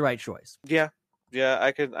they made the right choice. Yeah,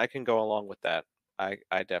 I can go along with that. I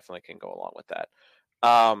definitely can go along with that.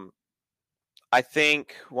 I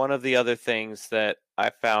think one of the other things that I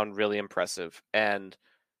found really impressive, and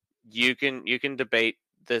you can debate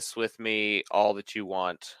this with me all that you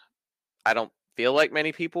want. I don't feel like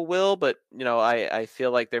many people will, but I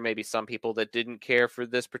feel like there may be some people that didn't care for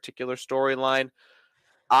this particular storyline.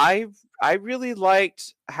 I really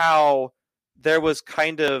liked how there was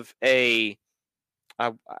kind of a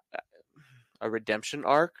redemption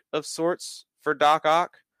arc of sorts for Doc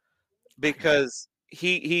Ock, because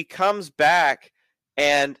he comes back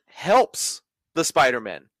and helps the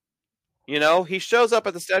Spider-Man. He shows up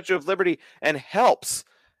at the Statue of Liberty and helps.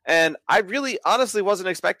 And I really honestly wasn't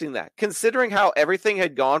expecting that. Considering how everything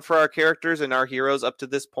had gone for our characters and our heroes up to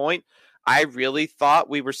this point, I really thought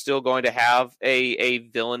we were still going to have a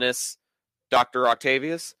villainous Dr.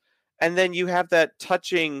 Octavius. And then you have that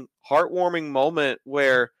touching, heartwarming moment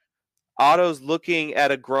where Otto's looking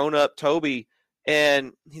at a grown-up Toby,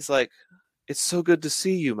 and he's like, "It's so good to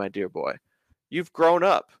see you, my dear boy. You've grown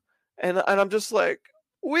up." And I'm just like,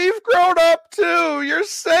 we've grown up too. You're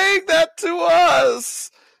saying that to us.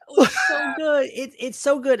 It's so good. It's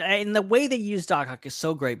so good. And the way they use Doc Ock is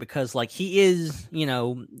so great, because he is,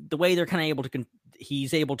 the way they're kind of able to,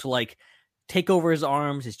 he's able to take over his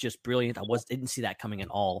arms is just brilliant. Didn't see that coming at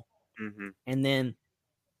all. Mm-hmm. And then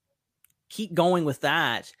keep going with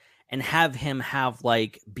that and have him have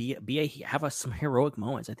some heroic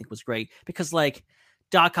moments, I think was great, because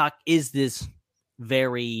Doc Ock is this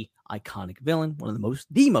very iconic villain, the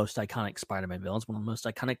most iconic Spider-Man villains, one of the most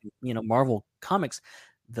iconic, Marvel Comics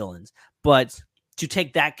villains. But to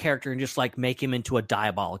take that character and just make him into a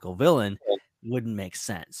diabolical villain wouldn't make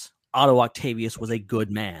sense. Otto Octavius was a good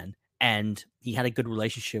man, and he had a good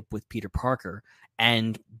relationship with Peter Parker,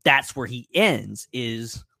 and that's where he ends,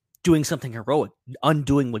 is doing something heroic,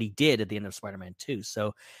 undoing what he did at the end of Spider-Man 2.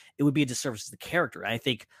 So it would be a disservice to the character. I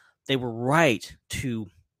think they were right to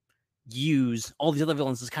use all these other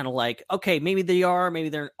villains as kind of okay, maybe they aren't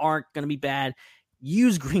going to be bad.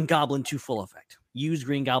 Use Green Goblin to full effect. Use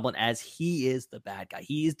Green Goblin as he is the bad guy.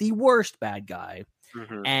 He is the worst bad guy.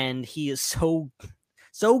 Mm-hmm. And he is so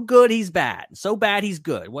good he's bad. So bad he's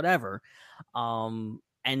good. Whatever. And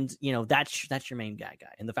that's your main bad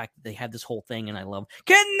guy. And the fact that they have this whole thing, and I love,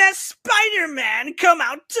 "Can the Spider-Man come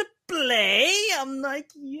out to play?" I'm like,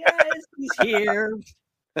 yes, he's here.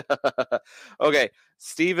 Okay,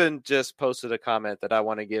 Steven just posted a comment that I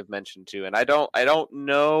want to give mention to, and I don't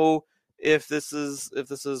know if this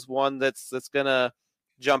is one that's gonna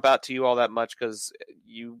jump out to you all that much, because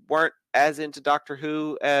you weren't as into Doctor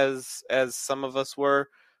Who as some of us were.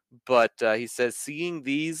 But he says, seeing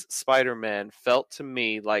these Spider-Man felt to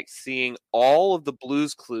me like seeing all of the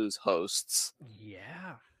Blue's Clues hosts.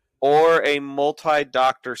 Yeah. Or a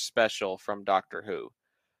multi-Doctor special from Doctor Who.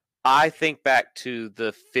 I think back to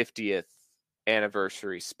the 50th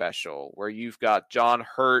anniversary special, where you've got John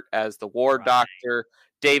Hurt as the War Doctor,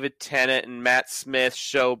 David Tennant and Matt Smith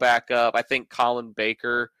show back up. I think Colin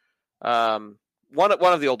Baker, one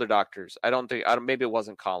of the older Doctors. Maybe it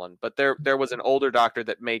wasn't Colin, but there was an older Doctor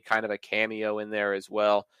that made kind of a cameo in there as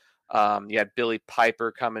well. You had Billy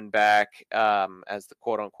Piper coming back as the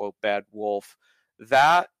quote unquote Bad Wolf.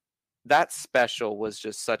 That special was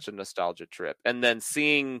just such a nostalgia trip. And then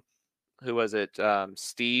seeing, who was it?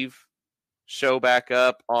 Steve show back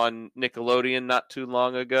up on Nickelodeon not too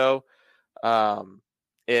long ago. I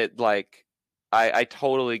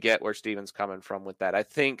totally get where Steven's coming from with that. I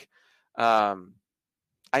think, I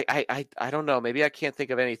don't know, maybe I can't think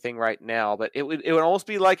of anything right now, but it would almost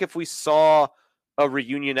be like if we saw a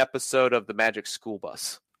reunion episode of the Magic School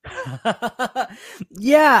Bus.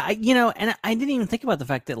 Yeah, and I didn't even think about the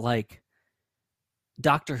fact that, like,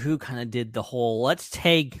 Doctor Who kind of did the whole, let's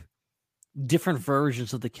take different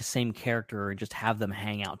versions of the same character and just have them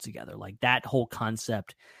hang out together. Like, that whole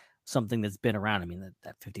concept, something that's been around. I mean,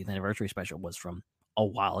 that 50th anniversary special was from a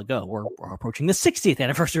while ago. We're approaching the 60th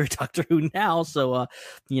anniversary of Doctor Who now, so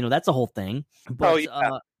that's a whole thing. But,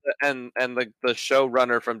 and the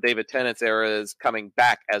showrunner from David Tennant's era is coming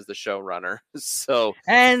back as the showrunner. So,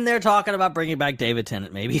 and they're talking about bringing back David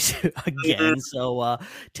Tennant maybe again. So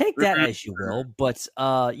take that as you will. But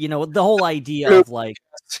the whole idea of, like,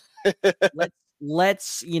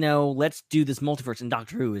 let's do this multiverse, and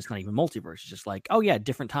Doctor Who is not even multiverse. It's just like, oh yeah,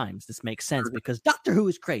 different times. This makes sense because Doctor Who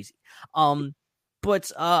is crazy.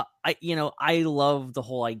 But I love the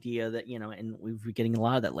whole idea that, and we've been getting a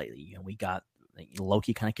lot of that lately. We got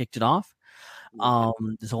Loki kind of kicked it off.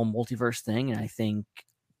 This whole multiverse thing, and I think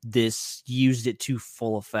this used it to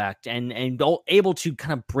full effect, and able to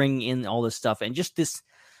kind of bring in all this stuff, and just this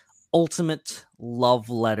ultimate love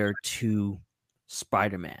letter to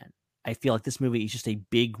Spider-Man. I feel like this movie is just a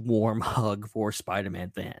big warm hug for Spider-Man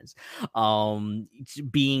fans.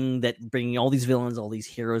 Bringing all these villains, all these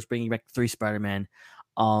heroes, bringing back 3 Spider-Man.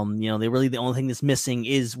 They really, the only thing that's missing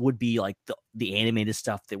would be like the animated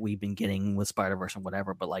stuff that we've been getting with Spider-Verse and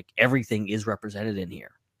whatever, but like everything is represented in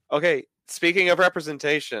here. Okay, speaking of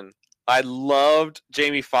representation, I loved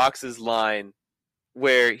Jamie Foxx's line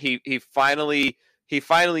where he finally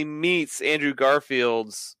meets Andrew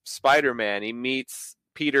Garfield's Spider-Man. He meets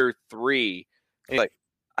Peter 3. And he's like,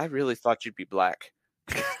 I really thought you'd be black.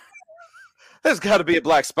 There's got to be a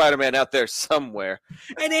black Spider-Man out there somewhere.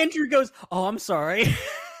 And Andrew goes, oh, I'm sorry.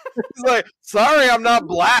 He's like, sorry, I'm not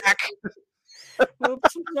black.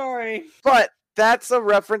 Oops, I'm sorry. But that's a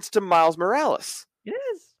reference to Miles Morales. It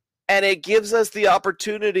is. And it gives us the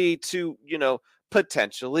opportunity to,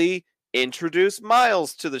 potentially introduce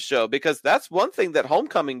Miles to the show, because that's one thing that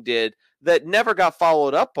Homecoming did that never got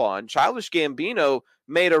followed up on. Childish Gambino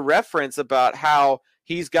made a reference about how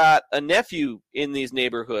he's got a nephew in these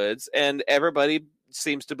neighborhoods, and everybody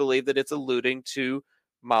seems to believe that it's alluding to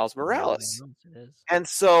Miles Morales. And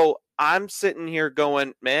so I'm sitting here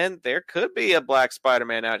going, man, there could be a black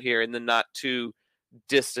Spider-Man out here in the not too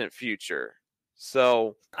distant future.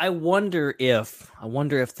 So I wonder if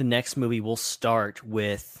the next movie will start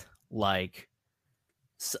with like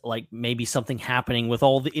maybe something happening with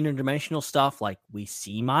all the interdimensional stuff. Like we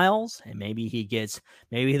see Miles, and maybe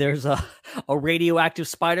there's a radioactive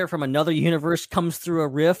spider from another universe comes through a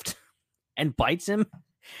rift and bites him,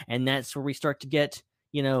 and that's where we start to get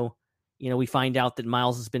we find out that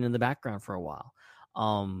Miles has been in the background for a while.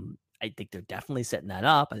 I think they're definitely setting that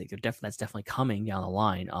up. I think that's definitely coming down the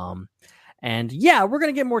line. And yeah, we're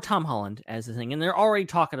gonna get more Tom Holland as the thing, and they're already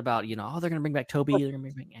talking about, they're gonna bring back Toby, they're gonna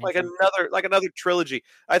bring back Andrew. like another trilogy.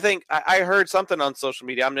 I think I heard something on social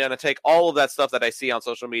media. I'm gonna take all of that stuff that I see on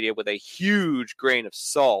social media with a huge grain of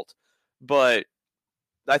salt, but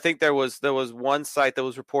I think there was one site that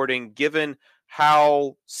was reporting, given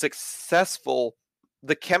how successful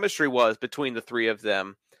the chemistry was between the 3 of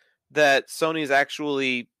them, that Sony's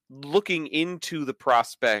actually looking into the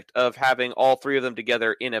prospect of having all 3 of them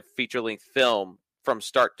together in a feature-length film from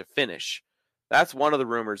start to finish. That's one of the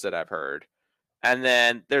rumors that I've heard. And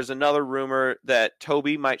then there's another rumor that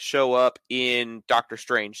Toby might show up in Doctor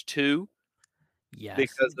Strange 2. Yes,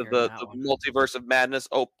 because of the multiverse of madness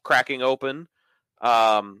cracking open.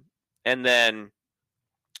 And then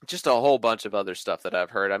just a whole bunch of other stuff that I've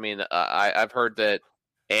heard. I mean, I've heard that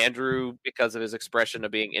Andrew, because of his expression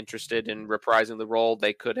of being interested in reprising the role,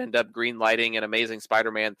 they could end up greenlighting an Amazing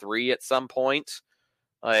Spider-Man 3 at some point.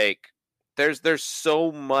 Like, there's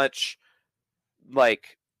so much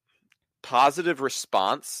like positive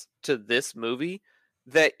response to this movie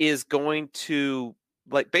that is going to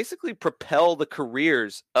like basically propel the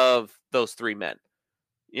careers of those three men.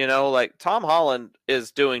 You know, like Tom Holland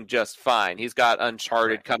is doing just fine. He's got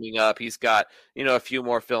Uncharted coming up. He's got, you know, a few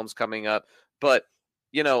more films coming up. But,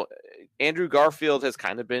 you know, Andrew Garfield has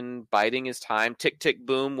kind of been biding his time. Tick, Tick,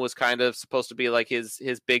 Boom was kind of supposed to be like his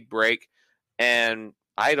big break. And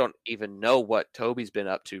I don't even know what Tobey's been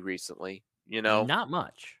up to recently, you know? Not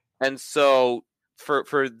much. And so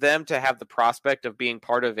for them to have the prospect of being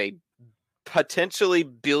part of a potentially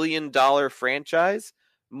billion-dollar franchise,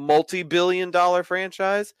 multi-billion-dollar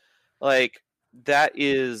franchise, like that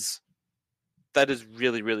is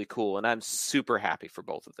really, really cool. And I'm super happy for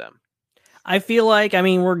both of them. I feel like, I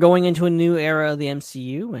mean, we're going into a new era of the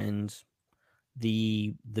MCU, and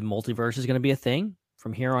the multiverse is going to be a thing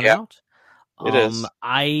from here on out. It is.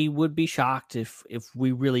 I would be shocked if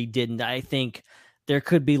we really didn't. I think there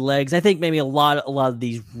could be legs. I think maybe a lot of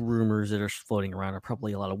these rumors that are floating around are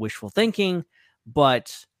probably a lot of wishful thinking,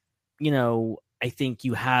 but you know, I think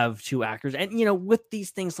you have two actors, and you know, with these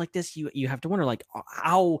things like this, you have to wonder, like,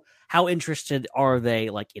 how interested are they,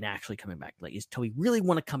 like, in actually coming back? Like, is Tobey really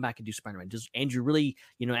want to come back and do Spider-Man? Does Andrew really,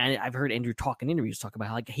 you know? And I've heard Andrew talk in interviews about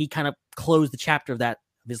how, like, he kind of closed the chapter of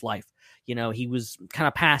his life. You know, he was kind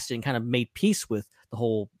of past it and kind of made peace with the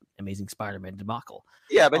whole Amazing Spider-Man debacle.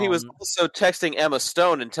 Yeah, but he was also texting Emma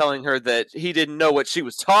Stone and telling her that he didn't know what she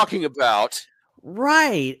was talking about.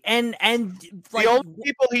 Right, and like, the only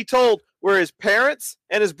people he told were his parents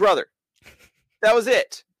and his brother. That was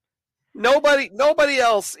it. Nobody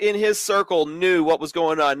else in his circle knew what was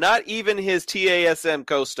going on. Not even his TASM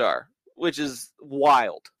co-star, which is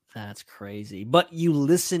wild. That's crazy. But you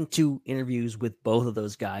listen to interviews with both of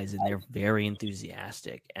those guys, and they're very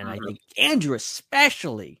enthusiastic. And I think Andrew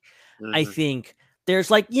especially, I think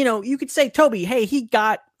there's, like, you know, you could say Tobey, hey, he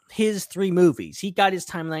got his 3 movies. He got his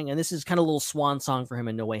timeline, and this is kind of a little swan song for him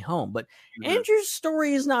in No Way Home. But Andrew's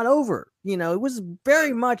story is not over. You know, it was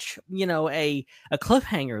very much, you know, a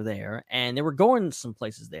cliffhanger there, and they were going some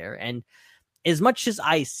places there. And as much as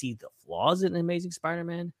I see the flaws in Amazing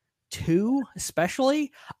Spider-Man 2,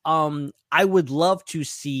 especially, I would love to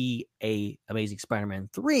see a Amazing Spider-Man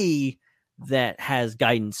 3 that has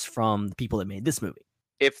guidance from the people that made this movie.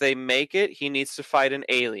 If they make it, he needs to fight an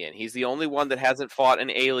alien. He's the only one that hasn't fought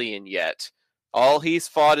an alien yet. All he's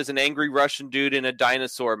fought is an angry Russian dude in a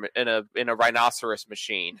dinosaur, in a rhinoceros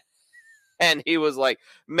machine. And he was like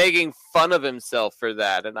making fun of himself for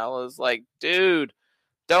that. And I was like, dude,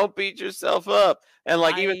 don't beat yourself up. And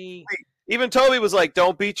like even Tobey was like,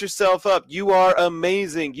 don't beat yourself up. You are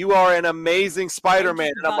amazing. You are an amazing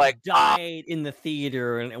Spider-Man. And I'm like, died in the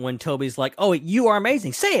theater. And when Tobey's like, oh, you are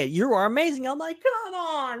amazing. Say it. You are amazing. I'm like, come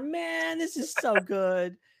on, man. This is so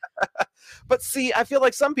good. But see, I feel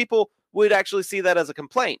like some people would actually see that as a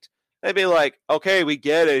complaint. They'd be like, okay, we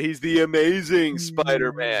get it. He's the amazing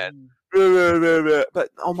Spider-Man.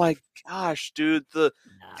 But oh my gosh, dude, the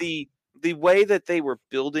way that they were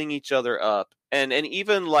building each other up and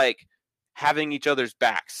even like having each other's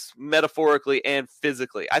backs, metaphorically and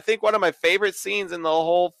physically. I think one of my favorite scenes in the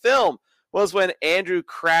whole film was when Andrew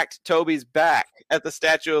cracked Tobey's back at the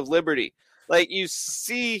Statue of Liberty. Like, you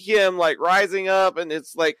see him like rising up, and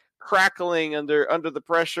it's like crackling under the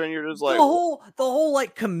pressure, and you're just like, the whole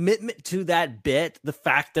like commitment to that bit, the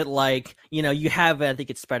fact that, like, you know, you have, I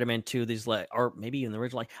think it's Spider-Man 2, these like, or maybe in the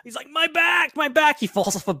original, like, he's like, my back, he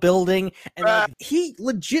falls off a building, and like, he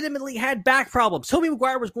legitimately had back problems. Tobey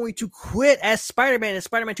Maguire was going to quit as Spider-Man in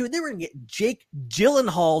Spider-Man 2, and they were going to get Jake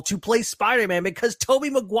Gyllenhaal to play Spider-Man because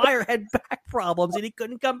Tobey Maguire had back problems and he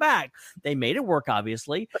couldn't come back. They made it work,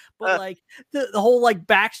 obviously, but like the whole like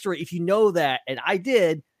backstory, if you know that, and I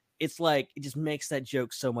did, it's like, it just makes that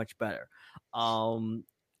joke so much better. But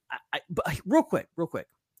real quick,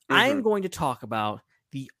 I'm going to talk about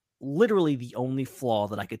literally the only flaw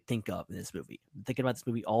that I could think of in this movie. I'm thinking about this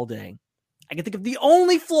movie all day. I can think of the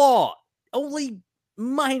only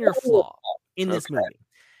minor flaw in this movie.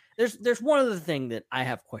 There's one other thing that I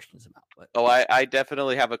have questions about. But I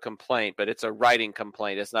definitely have a complaint, but it's a writing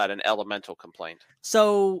complaint. It's not an elemental complaint.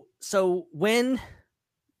 So when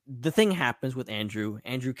the thing happens with Andrew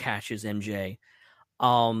catches MJ.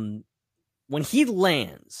 When he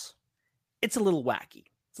lands, it's a little wacky.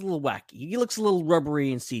 He looks a little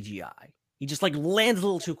rubbery in CGI. He just like lands a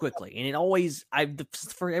little too quickly, and it always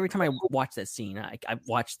for every time I watch that scene, I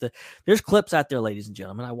watch there's clips out there, ladies and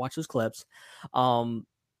gentlemen. I watch those clips,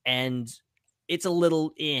 and it's a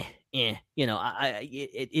little it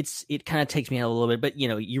kind of takes me out a little bit, but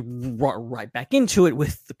you're right back into it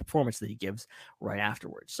with the performance that he gives right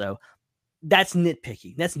afterwards. So that's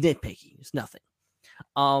nitpicky. It's nothing.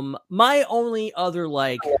 My only other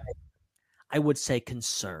I would say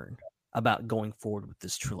concern about going forward with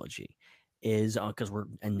this trilogy is because we're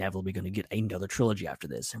inevitably going to get another trilogy after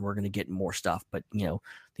this, and we're going to get more stuff. But the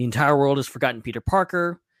entire world has forgotten Peter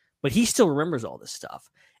Parker, but he still remembers all this stuff.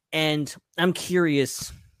 And I'm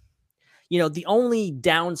curious, the only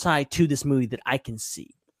downside to this movie that I can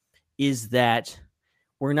see is that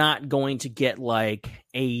we're not going to get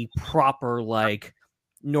a proper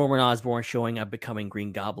Norman Osborn showing up, becoming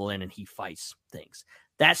Green Goblin, and he fights things.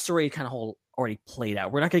 That story kind of already played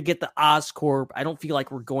out. We're not going to get the Oscorp. I don't feel like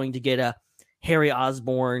we're going to get a Harry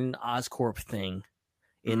Osborn Oscorp thing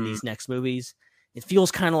in these next movies. It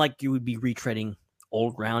feels kind of like you would be retreading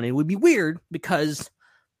old ground. It would be weird because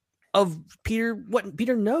of what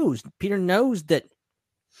Peter knows. Peter knows that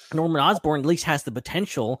Norman Osborn at least has the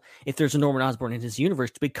potential, if there's a Norman Osborn in his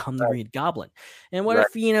universe, to become the Green Goblin. And what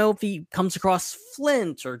if he comes across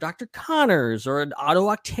Flint or Dr. Connors or an Otto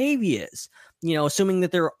Octavius, assuming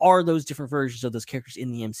that there are those different versions of those characters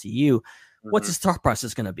in the MCU, what's his thought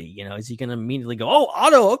process going to be? Is he going to immediately go, oh,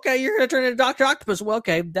 Otto, okay, you're going to turn into Dr. Octopus. Well,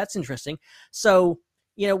 okay, that's interesting. So,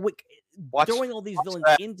 throwing all these villains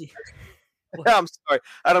into... I'm sorry.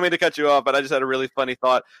 I don't mean to cut you off, but I just had a really funny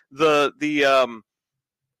thought.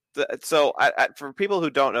 So for people who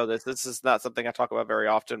don't know this is not something I talk about very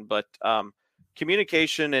often, but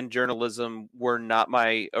communication and journalism were not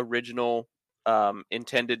my original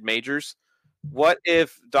intended majors. What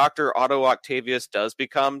if Dr. Otto Octavius does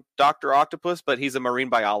become Dr. Octopus, but he's a marine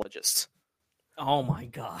biologist? Oh my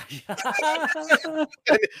gosh.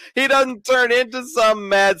 He doesn't turn into some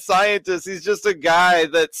mad scientist. He's just a guy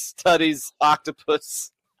that studies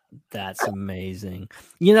octopus. That's amazing.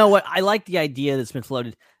 You know what? I like the idea that's been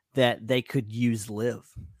floated that they could use Liv.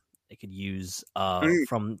 They could use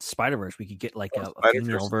from Spider-Verse. We could get a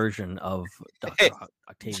female version of Dr.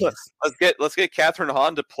 Octavius. Let's get Catherine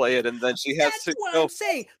Hahn to play it, and then she has That's what I'm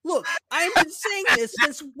saying. Look, I've been saying this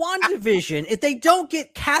since WandaVision. If they don't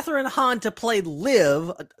get Catherine Hahn to play Liv,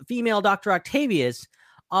 female Dr. Octavius,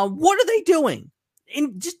 what are they doing?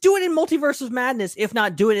 Just do it in Multiverse of Madness. If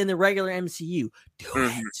not, do it in the regular MCU. Do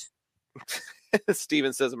it.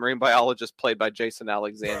 Steven says a marine biologist played by Jason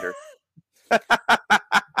Alexander.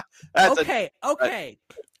 Okay.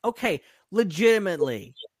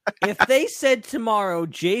 Legitimately, if they said tomorrow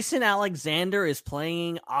Jason Alexander is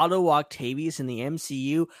playing Otto Octavius in the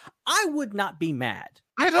MCU, I would not be mad.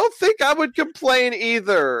 I don't think I would complain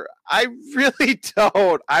either. I really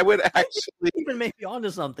don't. I would actually even maybe onto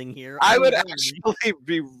something here. I would actually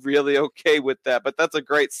be really okay with that. But that's a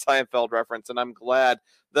great Seinfeld reference, and I'm glad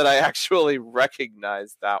that I actually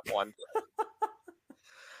recognized that one.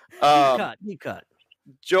 You cut.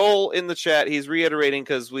 Joel in the chat, he's reiterating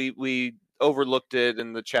because we overlooked it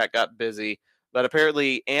and the chat got busy. But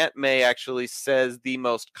apparently Aunt May actually says the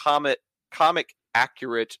most comic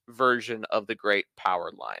accurate version of the Great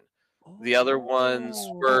Power line. The other ones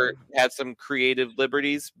had some creative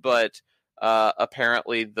liberties, but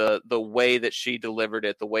apparently the way that she delivered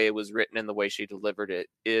it, the way it was written and the way she delivered it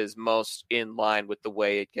is most in line with the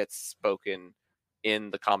way it gets spoken in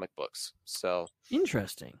the comic books. So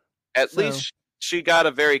interesting. At least she got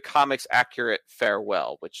a very comics accurate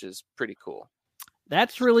farewell, which is pretty cool.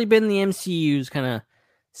 That's really been the MCU's kind of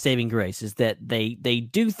saving grace, is that they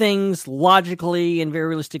do things logically and very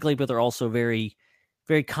realistically, but they're also very,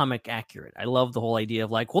 very comic accurate. I love the whole idea of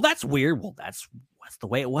well, that's weird. Well, that's the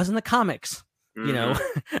way it was in the comics.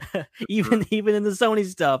 Mm-hmm. Even in the Sony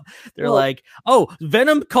stuff, they're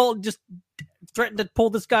Venom just threatened to pull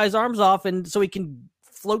this guy's arms off, and so he can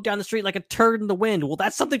float down the street like a turd in the wind. Well,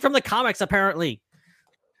 that's something from the comics, apparently.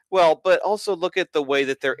 Well, but also look at the way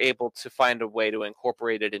that they're able to find a way to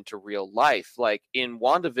incorporate it into real life. Like in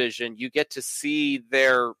WandaVision, you get to see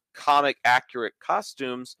their comic accurate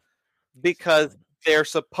costumes because they're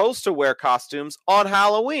supposed to wear costumes on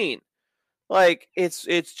Halloween. It's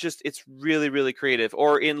really, really creative.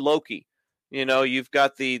 Or in Loki, you've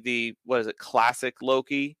got the what is it, classic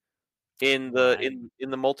Loki in the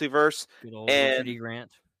multiverse, and Richard E.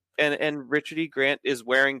 Grant. And Richard E. Grant is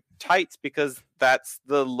wearing tights because that's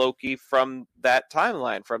the Loki from that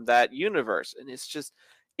timeline, from that universe. And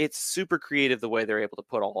it's super creative the way they're able to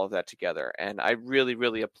put all of that together. And I really,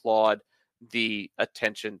 really applaud the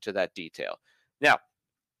attention to that detail. Now,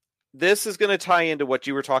 this is going to tie into what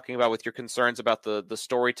you were talking about with your concerns about the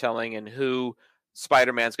storytelling and who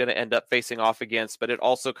Spider-Man's going to end up facing off against, but it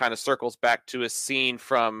also kind of circles back to a scene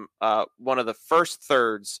from one of the first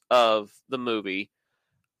thirds of the movie.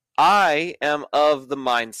 I am of the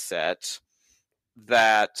mindset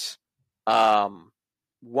that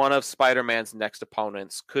one of Spider-Man's next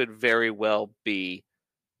opponents could very well be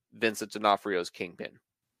Vincent D'Onofrio's Kingpin.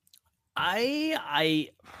 I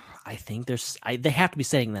think they have to be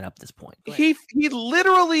setting that up at this point. He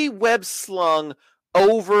literally web slung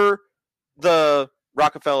over the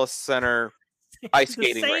Rockefeller Center ice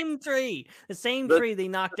skating rink. The same tree they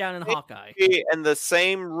knocked down in Hawkeye. And the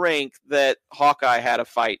same rink that Hawkeye had a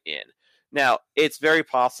fight in. Now, it's very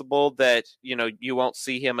possible that, you won't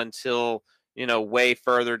see him until, way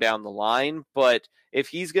further down the line. But if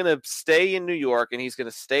he's going to stay in New York and he's going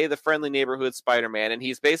to stay the friendly neighborhood Spider-Man, and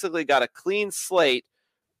he's basically got a clean slate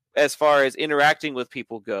as far as interacting with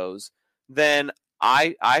people goes, then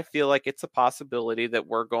I feel like it's a possibility that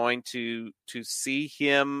we're going to see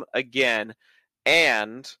him again.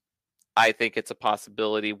 And I think it's a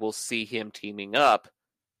possibility we'll see him teaming up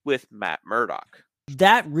with Matt Murdock.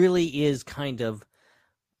 That really is kind of,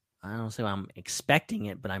 I don't say I'm expecting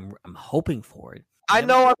it, but I'm hoping for it. I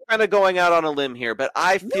know I'm kind of going out on a limb here, but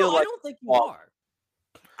I feel like I don't think you are.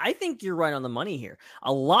 I think you're right on the money here.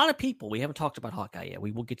 A lot of people, we haven't talked about Hawkeye yet.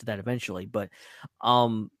 We will get to that eventually, but a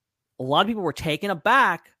lot of people were taken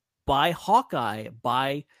aback by Hawkeye,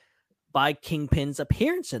 by Kingpin's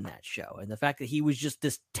appearance in that show, and the fact that he was just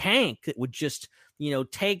this tank that would just,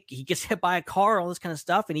 he gets hit by a car, all this kind of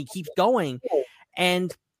stuff, and he keeps going.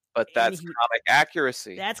 But that's comic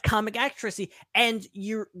accuracy. That's comic accuracy. And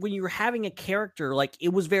when you're having a character, like, it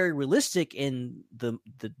was very realistic in the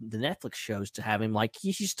Netflix shows to have him, like,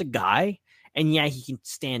 he's just a guy, and yeah, he can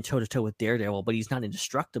stand toe to toe with Daredevil, but he's not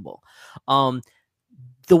indestructible.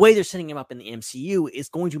 The way they're setting him up in the MCU is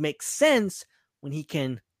going to make sense when he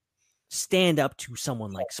can stand up to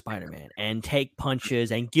someone like Spider-Man and take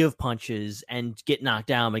punches and give punches and get knocked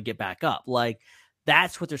down and get back up. Like,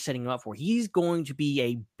 that's what they're setting him up for. He's going to be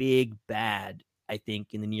a big bad, I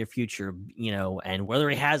think, in the near future, and whether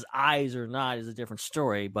he has eyes or not is a different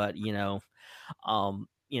story. But,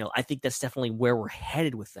 I think that's definitely where we're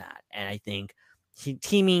headed with that. And I think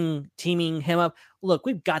teaming him up. Look,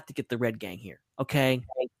 we've got to get the Red Gang here. Okay.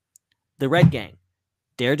 The Red Gang,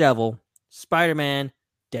 Daredevil, Spider-Man,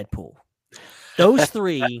 Deadpool. Those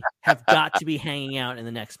three have got to be hanging out in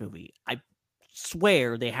the next movie. I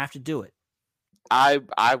swear they have to do it. I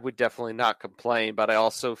would definitely not complain, but I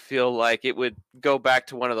also feel like it would go back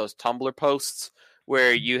to one of those Tumblr posts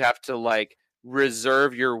where you have to, like,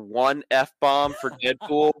 reserve your one F-bomb for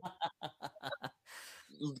Deadpool.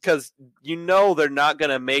 Because they're not going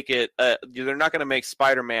to make it. They're not going to make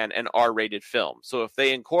Spider-Man an R-rated film. So if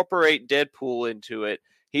they incorporate Deadpool into it,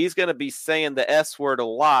 he's going to be saying the S word a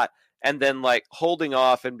lot, and then, like, holding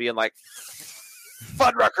off and being like,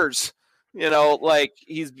 "Fuddruckers," like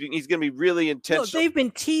he's going to be really intentional. No, they've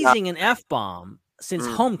been teasing an F-bomb since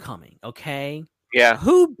Homecoming. Okay, yeah.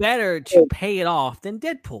 Who better to pay it off than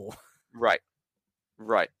Deadpool? Right.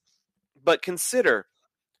 But consider,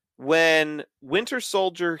 when Winter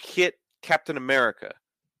Soldier hit Captain America,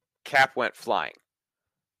 Cap went flying.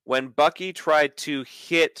 When Bucky tried to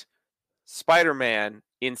hit Spider-Man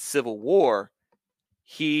in Civil War,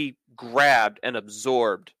 he grabbed and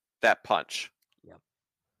absorbed that punch. Yep.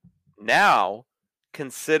 Now,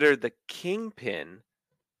 consider the Kingpin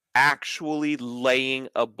actually laying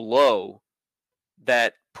a blow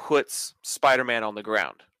that puts Spider-Man on the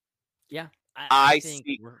ground. Yeah. I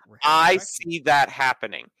see that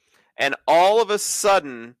happening. And all of a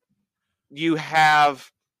sudden, you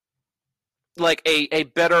have, like, a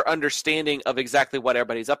better understanding of exactly what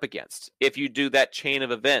everybody's up against. If you do that chain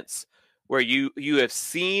of events where you have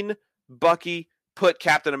seen Bucky put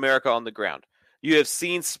Captain America on the ground, you have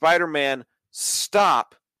seen Spider-Man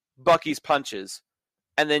stop Bucky's punches,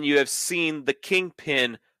 and then you have seen the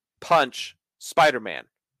Kingpin punch Spider-Man.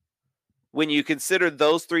 When you consider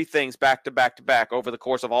those three things back to back to back over the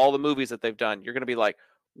course of all the movies that they've done, you're going to be like,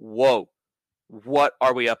 whoa, what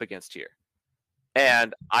are we up against here?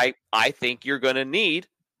 And I think you're going to need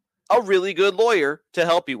a really good lawyer to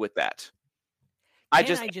help you with that.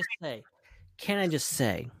 Can I just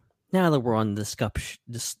say, now that we're on the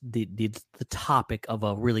topic of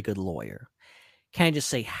a really good lawyer, can I just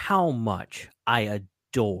say how much I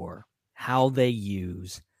adore how they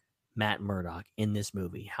use Matt Murdock in this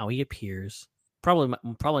movie, how he appears. Probably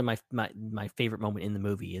my favorite moment in the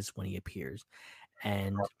movie is when he appears,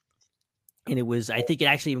 and it was, I think it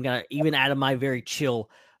actually even got out of my very chill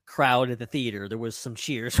crowd at the theater. There was some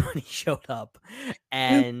cheers when he showed up,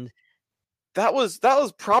 and that was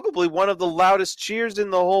probably one of the loudest cheers in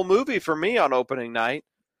the whole movie for me on opening night.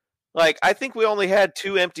 Like, I think we only had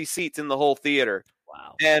 2 empty seats in the whole theater.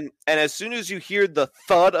 Wow. And as soon as you hear the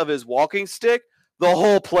thud of his walking stick, the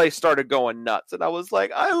whole place started going nuts. And I was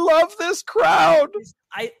like, I love this crowd.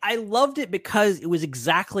 I loved it because it was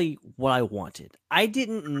exactly what I wanted. I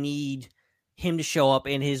didn't need him to show up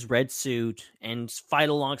in his red suit and fight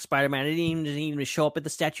along Spider-Man. I didn't even need him to show up at the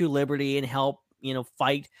Statue of Liberty and help,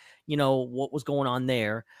 fight, what was going on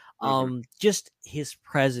there. Just his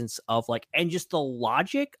presence of and just the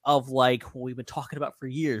logic of what we've been talking about for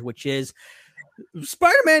years, which is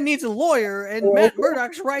Spider-Man needs a lawyer and Matt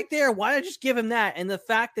Murdock's right there. Why not just give him that? And the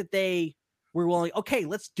fact that they were willing, okay,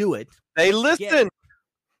 let's do it. They listened.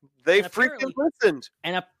 They freaking listened.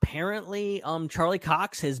 And apparently, Charlie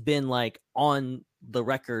Cox has been on the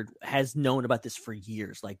record, has known about this for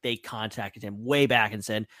years. They contacted him way back and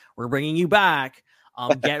said, "We're bringing you back.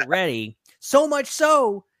 Get ready." So much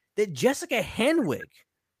so that Jessica Henwick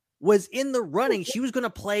was in the running. She was going to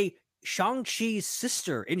play Shang-Chi's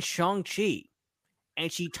sister in Shang-Chi.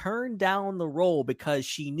 And she turned down the role because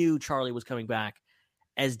she knew Charlie was coming back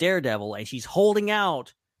as Daredevil. And she's holding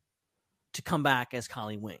out to come back as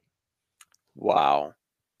Colleen Wing. Wow.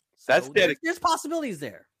 That's there's possibilities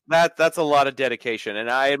there. That's a lot of dedication. And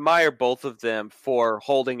I admire both of them for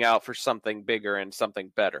holding out for something bigger and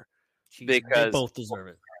something better. Because they both deserve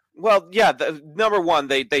it. Well, yeah, number one,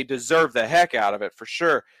 they deserve the heck out of it for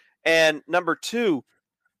sure. And number two,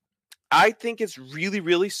 I think it's really,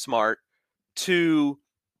 really smart to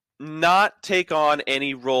not take on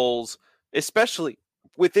any roles, especially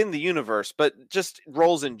within the universe, but just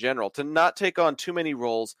roles in general, to not take on too many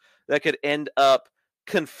roles that could end up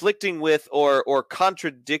conflicting with or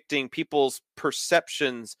contradicting people's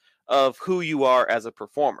perceptions of who you are as a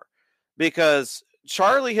performer. Because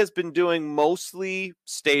Charlie has been doing mostly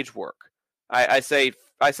stage work. I say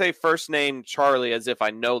first name Charlie as if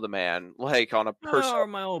I know the man, on a personal. Oh,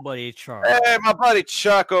 my old buddy Charlie. Hey, my buddy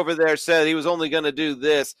Chuck over there said he was only going to do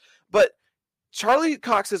this. But Charlie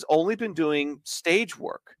Cox has only been doing stage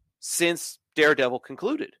work since Daredevil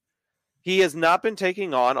concluded. He has not been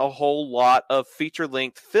taking on a whole lot of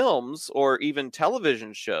feature-length films or even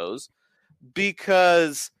television shows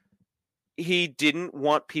because he didn't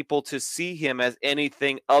want people to see him as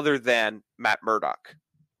anything other than Matt Murdock.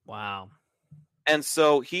 Wow. And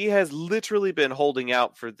so he has literally been holding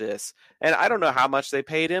out for this. And I don't know how much they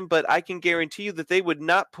paid him, but I can guarantee you that they would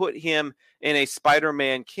not put him in a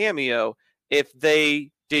Spider-Man cameo if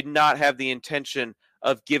they did not have the intention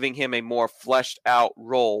of giving him a more fleshed out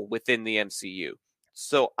role within the MCU.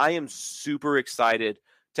 So I am super excited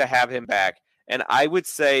to have him back. And I would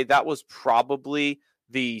say that was probably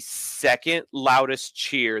the second loudest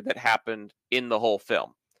cheer that happened in the whole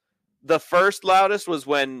film. The first loudest was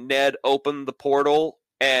when Ned opened the portal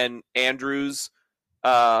and Andrew's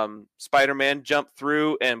Spider-Man jumped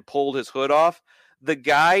through and pulled his hood off. The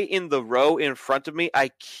guy in the row in front of me, I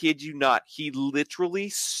kid you not, he literally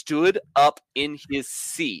stood up in his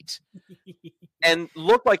seat and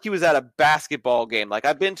looked like he was at a basketball game.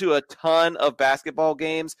 I've been to a ton of basketball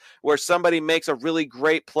games where somebody makes a really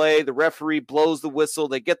great play, the referee blows the whistle,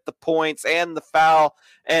 they get the points and the foul,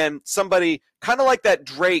 and somebody, kind of like that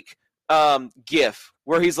Drake gif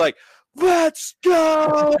where he's like, "Let's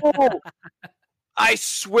go!" I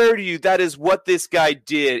swear to you, that is what this guy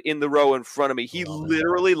did in the row in front of me. He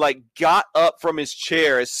literally got up from his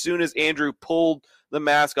chair as soon as Andrew pulled the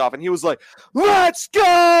mask off, and he was like, "Let's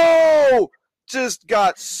go!" Just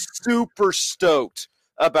got super stoked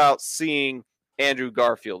about seeing Andrew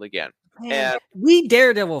Garfield again. Man, and we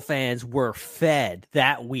Daredevil fans were fed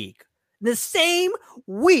that week. The same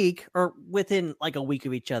week, or within a week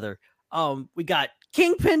of each other, we got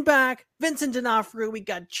Kingpin back, Vincent D'Onofrio, we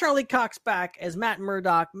got Charlie Cox back as Matt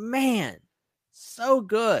Murdock. Man, so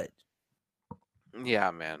good.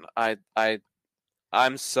 Yeah, man.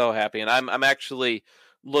 I'm so happy, and I'm actually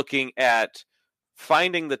looking at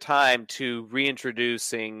finding the time to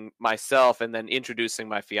reintroducing myself and then introducing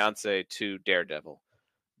my fiance to Daredevil,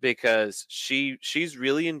 because she's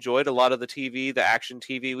really enjoyed a lot of the action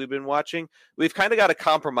TV we've been watching. We've kind of got a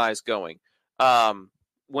compromise going.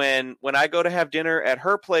 When I go to have dinner at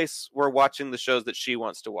her place, we're watching the shows that she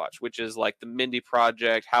wants to watch, which is the Mindy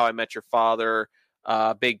Project, How I Met Your Father,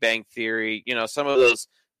 Big Bang Theory, some of those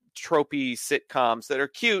tropey sitcoms that are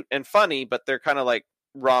cute and funny, but they're kind of like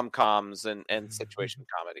rom-coms and situation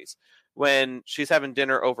comedies. When she's having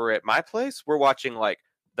dinner over at my place, we're watching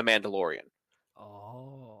The Mandalorian.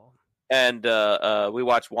 Oh. And we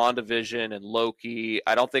watch WandaVision and Loki.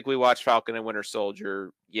 I don't think we watched Falcon and Winter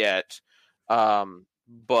Soldier yet.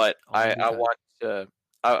 But I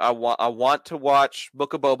I want to watch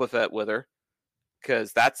Book of Boba Fett with her,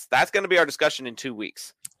 because that's going to be our discussion in 2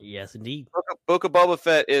 weeks. Yes, indeed. Book of Boba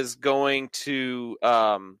Fett is going to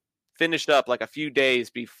finish up like a few days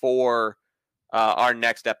before our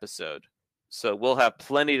next episode. So we'll have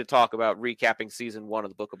plenty to talk about recapping season 1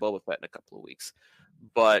 of the Book of Boba Fett in a couple of weeks.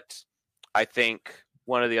 But I think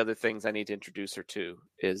one of the other things I need to introduce her to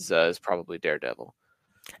is probably Daredevil.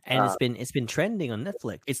 And it's been trending on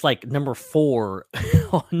Netflix. It's like number 4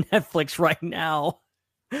 on Netflix right now.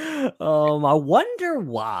 I wonder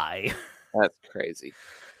why. That's crazy.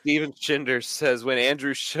 Steven Shinder says, when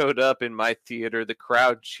Andrew showed up in my theater, the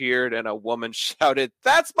crowd cheered and a woman shouted,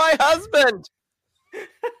 "That's my husband!"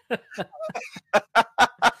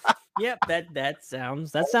 Yep, that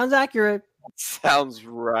sounds accurate. Sounds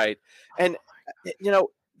right. And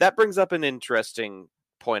that brings up an interesting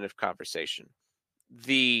point of conversation.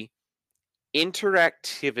 The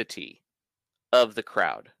interactivity of the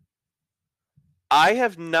crowd. I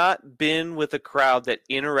have not been with a crowd that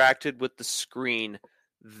interacted with the screen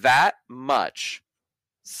that much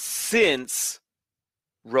since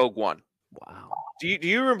Rogue One. Wow. Do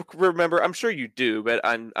you remember? I'm sure you do, but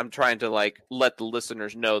I'm trying to let the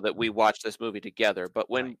listeners know that we watched this movie together. But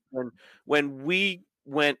when we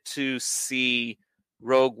went to see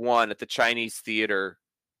Rogue One at the Chinese theater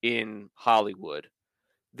in Hollywood,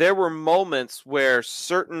 there were moments where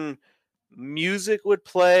certain music would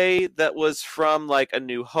play that was from A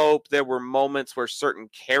New Hope. There were moments where certain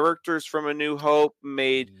characters from A New Hope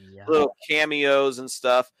made little cameos and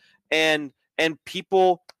stuff, and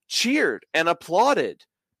people cheered and applauded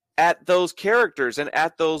at those characters and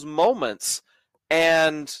at those moments.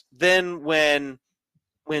 And then when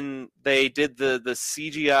they did the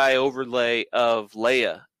CGI overlay of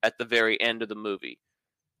Leia at the very end of the movie,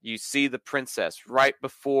 you see the princess right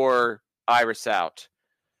before Iris Out,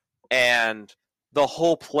 and the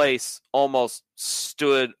whole place almost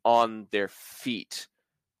stood on their feet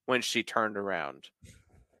when she turned around.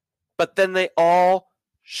 But then they all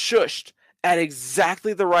shushed at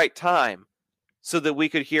exactly the right time so that we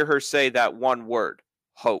could hear her say that one word,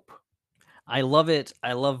 hope. I love it.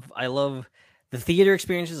 I love the theater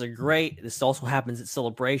experiences are great. This also happens at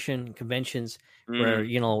Celebration conventions where,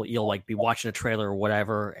 you'll be watching a trailer or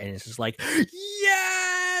whatever, and it's just like,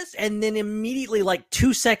 yes! And then immediately,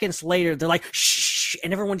 2 seconds later, they're like, shh,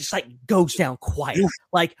 and everyone just goes down quiet.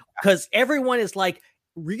 Because everyone is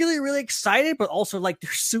really, really excited, but also they're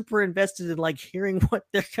super invested in hearing what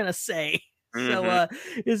they're gonna say. So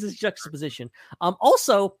this is juxtaposition.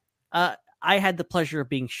 Also, I had the pleasure of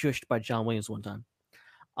being shushed by John Williams one time.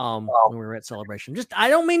 When we were at Celebration. I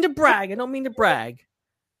don't mean to brag,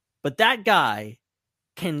 but that guy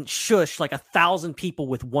can shush 1,000 people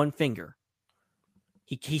with one finger.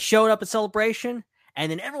 He showed up at Celebration,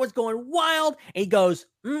 and then everyone's going wild, and he goes,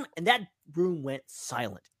 and that room went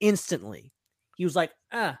silent instantly. He was like,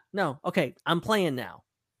 no, okay, I'm playing now.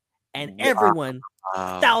 And everyone,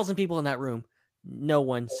 1,000 people in that room, no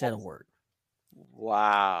one said a word.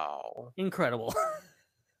 Wow. Incredible.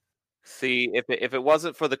 See, if it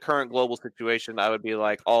wasn't for the current global situation, I would be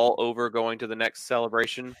all over going to the next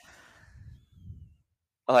Celebration.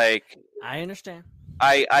 I understand.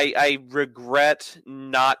 I regret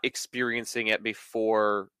not experiencing it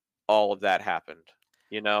before all of that happened.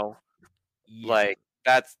 Yeah.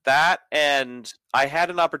 That's that, and I had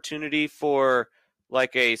an opportunity for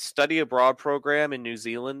a study abroad program in New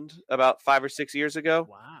Zealand about 5 or 6 years ago.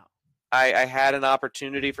 Wow. I had an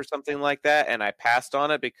opportunity for something like that, and I passed on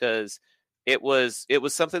it because it was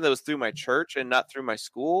something that was through my church and not through my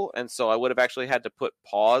school, and so I would have actually had to put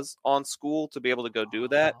pause on school to be able to go do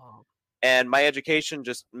that. And my education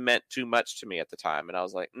just meant too much to me at the time, and I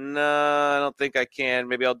was like, no, I don't think I can.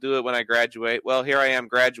 Maybe I'll do it when I graduate. Well, here I am,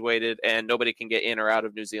 graduated, and nobody can get in or out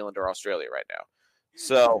of New Zealand or Australia right now.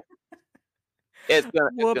 So it's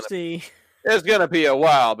gonna be a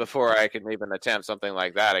while before I can even attempt something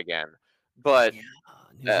like that again. But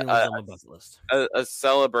a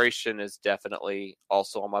Celebration is definitely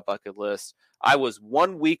also on my bucket list. I was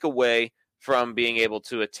 1 week away from being able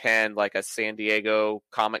to attend a San Diego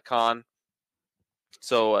Comic-Con.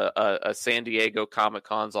 So a San Diego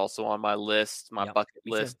Comic-Con's also on my list, bucket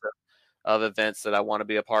list of events that I want to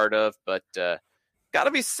be a part of. But got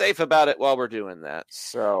to be safe about it while we're doing that.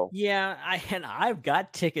 So yeah, I've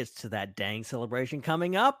got tickets to that dang Celebration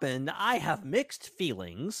coming up, and I have mixed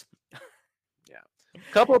feelings.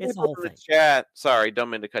 A couple of people in the chat. Sorry, don't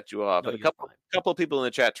mean to cut you off. But a couple of people in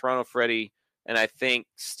the chat, Toronto Freddy, and I think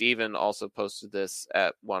Steven also posted this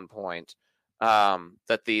at one point,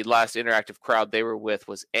 that the last interactive crowd they were with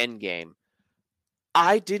was Endgame.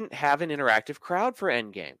 I didn't have an interactive crowd for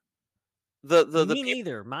Endgame. Me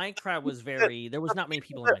neither. My crowd was there was not many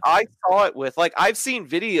people in my I saw it with. Like, I've seen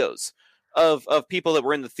videos of people that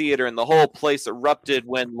were in the theater, and the whole place erupted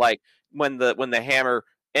when the hammer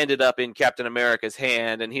ended up in Captain America's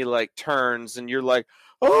hand, and he like turns, and you're like,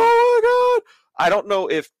 oh my god! I don't know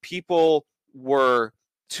if people were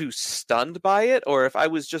too stunned by it, or if I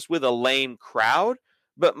was just with a lame crowd.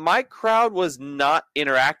 But my crowd was not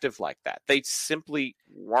interactive like that. They simply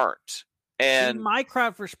weren't. And my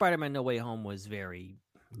crowd for Spider-Man No Way Home was very,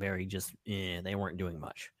 very just, they weren't doing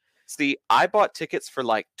much. See, I bought tickets for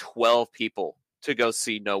like 12 people to go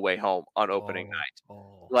see No Way Home on opening night.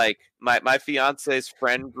 Like my fiance's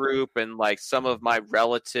friend group and like some of my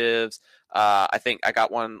relatives. I think I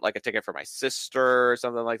got a ticket for my sister or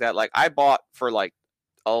something like that. Like, I bought for like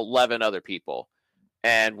 11 other people,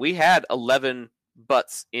 and we had 11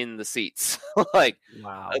 butts in the seats. Like,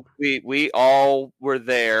 wow. We all were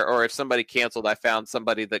there, or if somebody canceled, I found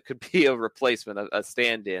somebody that could be a replacement, a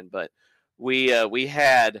stand-in. But we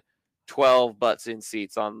had 12 butts in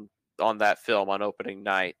seats on that film on opening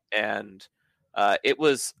night, and it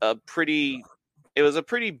was a pretty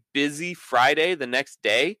busy Friday the next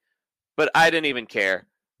day, but I didn't even care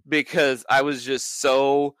because I was just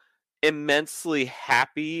so immensely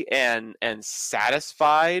happy and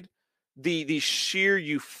satisfied. The sheer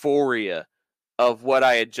euphoria of what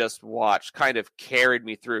I had just watched kind of carried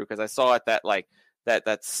me through, because I saw it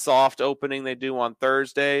that soft opening they do on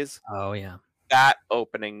Thursdays. Oh yeah, that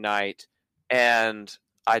opening night, and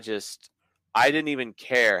I didn't even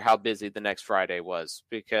care how busy the next Friday was,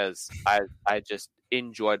 because I just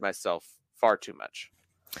enjoyed myself far too much.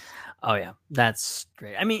 Oh yeah, that's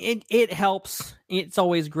great. I mean, it helps. It's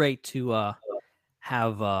always great to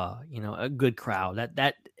have a good crowd.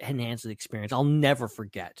 That enhances the experience. I'll never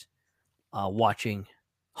forget watching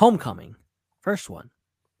Homecoming, first one,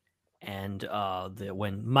 and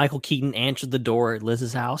when Michael Keaton answered the door at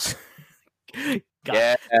Liz's house. The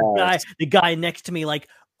guy next to me, like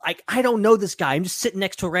I don't know this guy. I'm just sitting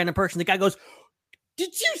next to a random person. The guy goes,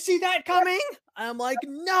 "Did you see that coming?" I'm like,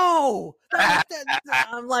 "No."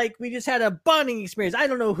 I'm like, we just had a bonding experience. I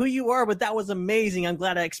don't know who you are, but that was amazing. I'm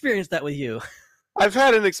glad I experienced that with you. I've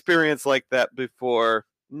had an experience like that before,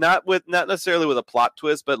 not necessarily with a plot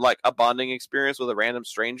twist, but like a bonding experience with a random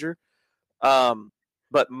stranger.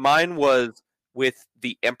 But mine was with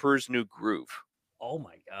The Emperor's New Groove. Oh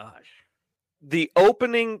my gosh. The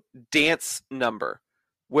opening dance number,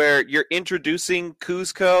 where you're introducing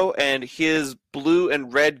Kuzco and his blue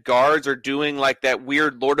and red guards are doing like that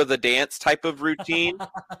weird Lord of the Dance type of routine.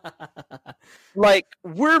 Like,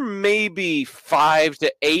 we're maybe 5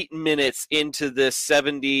 to 8 minutes into this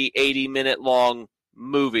 70, 80 minute long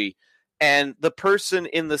movie, and the person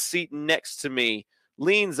in the seat next to me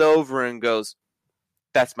leans over and goes,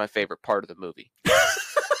 "That's my favorite part of the movie."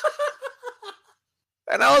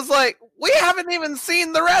 And I was like, "We haven't even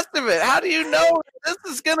seen the rest of it. How do you know this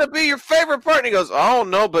is going to be your favorite part?" And he goes, "I don't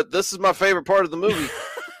know, but this is my favorite part of the movie."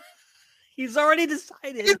 He's already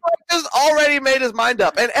decided. He's just already made his mind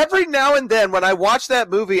up. And every now and then when I watch that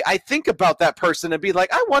movie, I think about that person and be like,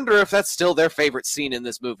 I wonder if that's still their favorite scene in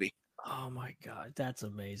this movie. Oh my God, that's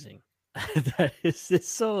amazing. It's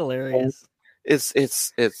so hilarious. It's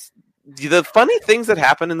the funny things that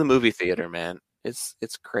happen in the movie theater, man. It's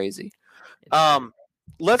crazy.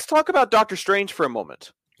 Let's talk about Doctor Strange for a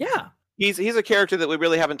moment. Yeah. He's a character that we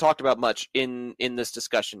really haven't talked about much in this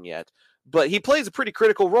discussion yet. But he plays a pretty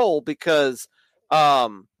critical role because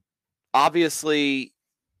obviously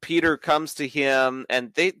Peter comes to him,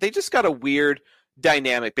 and they just got a weird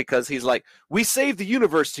dynamic, because he's like, "We saved the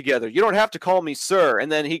universe together. You don't have to call me sir."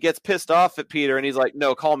 And then he gets pissed off at Peter, and he's like,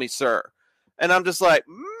 "No, call me sir." And I'm just like,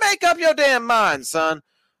 make up your damn mind, son.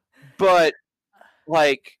 But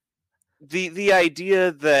like the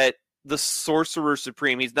idea that the Sorcerer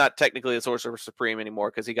Supreme, he's not technically the Sorcerer Supreme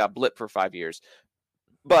anymore because he got blipped for 5 years.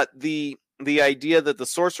 But the idea that the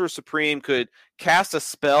Sorcerer Supreme could cast a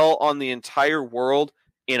spell on the entire world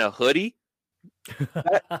in a hoodie,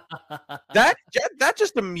 that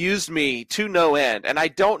just amused me to no end, and I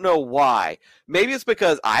don't know why. Maybe it's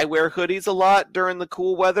because I wear hoodies a lot during the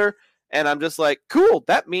cool weather, and I'm just like, cool,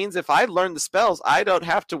 that means if I learn the spells, I don't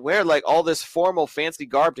have to wear like all this formal fancy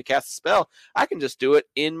garb to cast a spell. I can just do it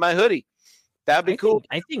in my hoodie. That'd be cool.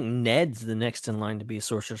 I think Ned's the next in line to be a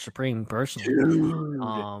Sorcerer Supreme,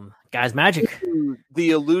 personally. Guy's magic. Dude,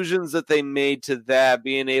 the illusions that they made to that,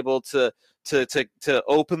 being able to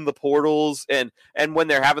open the portals, and when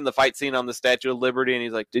they're having the fight scene on the Statue of Liberty, and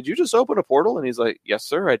he's like, "Did you just open a portal?" And he's like, "Yes,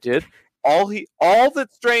 sir, I did." All that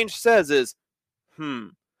Strange says is,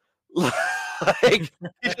 like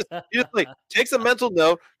he just like takes a mental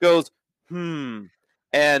note, goes,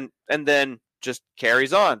 and then just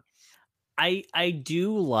carries on. I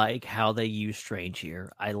do like how they use Strange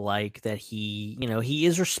here. I like that he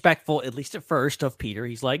is respectful, at least at first, of Peter.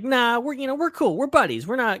 He's like, nah, we're cool. We're buddies.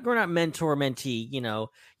 We're not mentor mentee.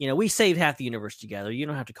 We saved half the universe together. You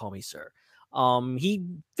don't have to call me sir. He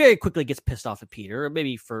very quickly gets pissed off at Peter,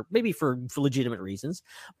 maybe for legitimate reasons,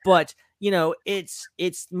 but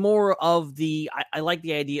it's more of I like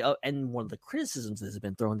the idea of, and one of the criticisms that has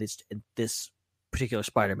been thrown this particular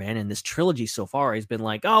Spider-Man in this trilogy so far has been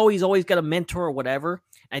like, oh, he's always got a mentor or whatever.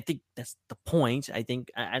 I think that's the point. I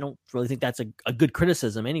don't really think that's a good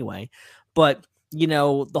criticism anyway, but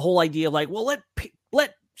the whole idea of like, well,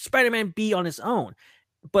 let Spider-Man be on his own.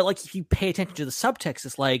 But like, if you pay attention to the subtext,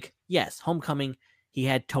 it's like, yes, Homecoming, he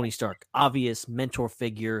had Tony Stark, obvious mentor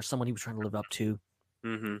figure, someone he was trying to live up to.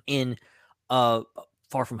 Mm-hmm. In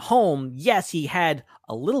Far From Home, yes, he had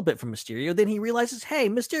a little bit from Mysterio. Then he realizes, hey,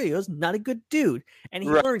 Mysterio's not a good dude. And he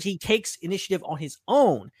learns, he takes initiative on his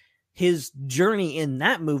own. His journey in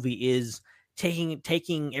that movie is taking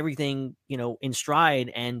everything, in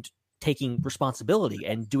stride and taking responsibility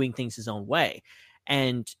and doing things his own way.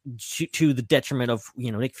 And to the detriment of,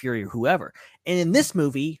 Nick Fury or whoever. And in this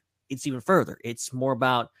movie, it's even further. It's more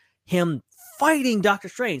about him fighting Doctor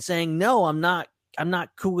Strange, saying, no, I'm not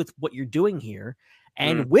cool with what you're doing here.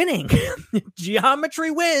 And winning.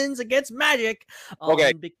 Geometry wins against magic.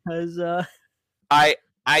 Okay. Because I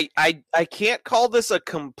can't call this a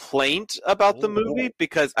complaint about the movie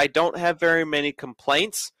because I don't have very many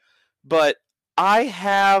complaints, but I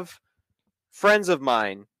have friends of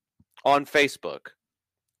mine on Facebook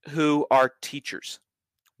who are teachers.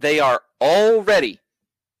 They are already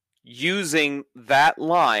using that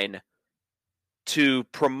line to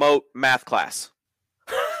promote math class.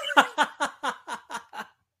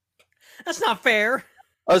 That's not fair.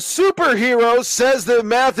 A superhero says that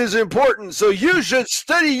math is important, so you should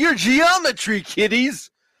study your geometry,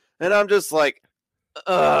 kiddies. And I'm just like,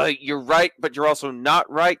 you're right, but you're also not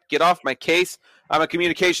right. Get off my case. I'm a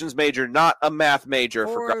communications major, not a math major.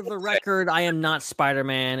 For the record, I am not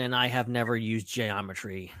Spider-Man, and I have never used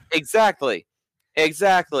geometry. Exactly.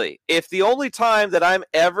 If the only time that I'm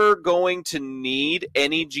ever going to need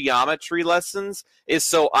any geometry lessons is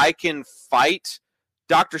so I can fight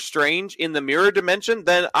Doctor Strange in the mirror dimension,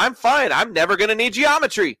 then I'm fine. I'm never going to need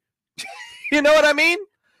geometry. You know what I mean?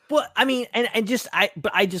 Well, I mean, I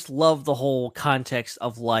just love the whole context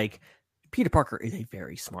of like, Peter Parker is a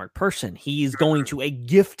very smart person. He's going to a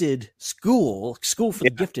gifted school for the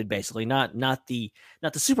gifted, basically, not the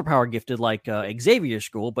superpower gifted like Xavier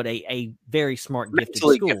School, but a very smart gifted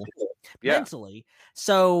school. Mentally.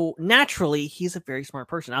 So naturally, he's a very smart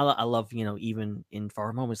person. I love, even in Far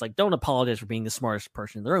From Home, it's like, don't apologize for being the smartest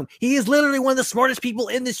person in the room. He is literally one of the smartest people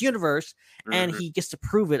in this universe, and he gets to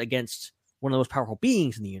prove it against one of the most powerful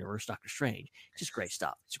beings in the universe, Doctor Strange. It's just great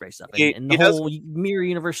stuff. It's great stuff. And the whole mirror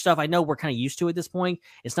universe stuff, I know we're kind of used to at this point.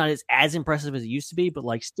 It's not as impressive as it used to be, but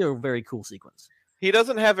like still a very cool sequence. He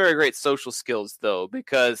doesn't have very great social skills, though,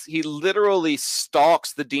 because he literally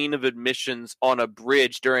stalks the dean of admissions on a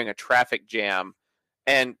bridge during a traffic jam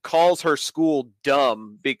and calls her school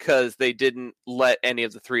dumb because they didn't let any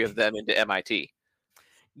of the three of them into MIT.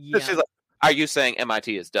 Yeah. She's like, are you saying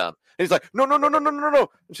MIT is dumb? And he's like, no. And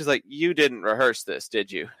she's like, you didn't rehearse this,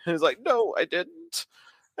 did you? And he's like, no, I didn't.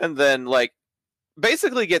 And then, like,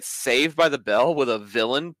 basically gets saved by the bell with a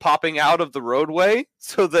villain popping out of the roadway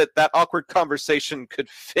so that awkward conversation could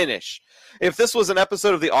finish. If this was an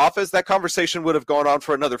episode of The Office, that conversation would have gone on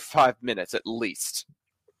for another 5 minutes at least.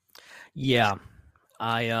 Yeah.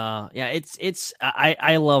 I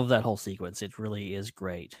love that whole sequence. It really is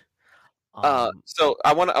great. So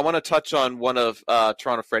I want to touch on one of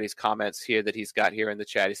Toronto Freddy's comments here that he's got here in the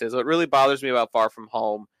chat. He says, what really bothers me about Far From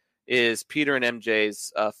Home is Peter and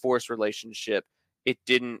MJ's forced relationship. It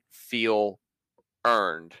didn't feel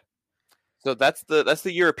earned. So that's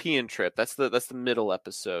the European trip. That's the middle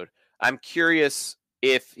episode. I'm curious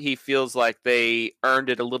if he feels like they earned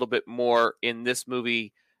it a little bit more in this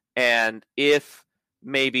movie, and if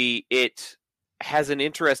maybe it has an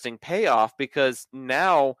interesting payoff, because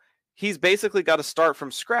now he's basically got to start from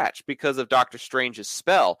scratch because of Doctor Strange's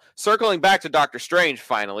spell. Circling back to Doctor Strange,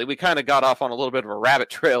 finally, we kind of got off on a little bit of a rabbit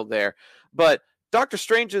trail there, but Doctor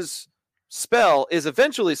Strange's spell is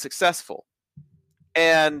eventually successful,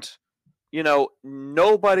 and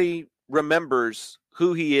nobody remembers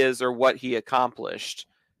who he is or what he accomplished,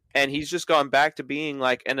 and he's just gone back to being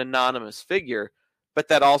like an anonymous figure. But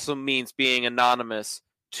that also means being anonymous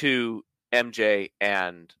to MJ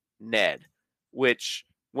and Ned, which,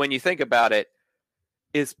 when you think about it,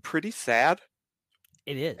 is pretty sad.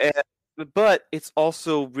 It is. But it's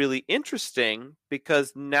also really interesting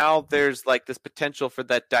because now there's like this potential for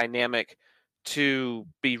that dynamic to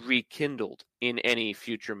be rekindled in any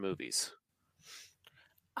future movies.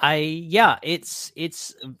 It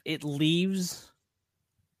leaves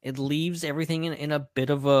everything in a bit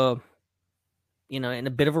of a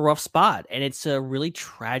rough spot, and it's a really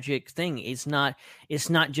tragic thing. It's not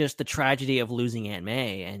just the tragedy of losing Aunt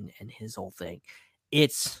May and his whole thing.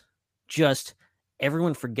 It's just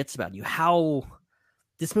everyone forgets about you. How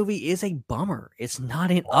this movie is a bummer. It's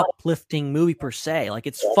not an uplifting movie per se. Like,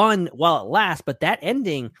 it's fun while it lasts, but that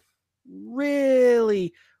ending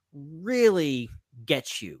really, really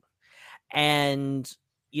gets you. And,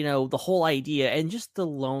 the whole idea and just the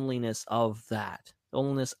loneliness of that. The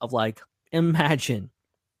loneliness of, like, imagine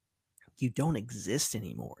you don't exist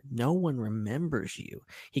anymore. No one remembers you.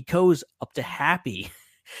 He goes up to Happy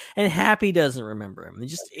and Happy doesn't remember him.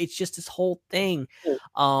 It's just this whole thing.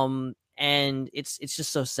 And it's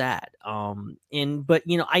just so sad. But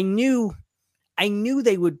I knew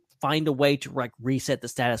they would find a way to like reset the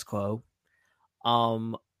status quo.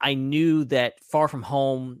 I knew that Far From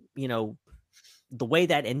Home, the way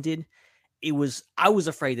that ended, I was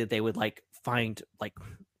afraid that they would like find like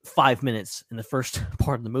 5 minutes in the first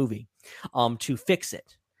part of the movie to fix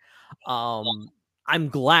it. I'm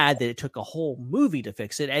glad that it took a whole movie to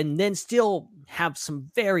fix it and then still have some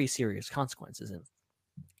very serious consequences.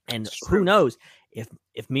 And who knows if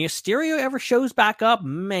Mysterio ever shows back up,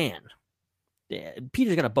 man,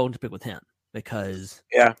 Peter's got a bone to pick with him because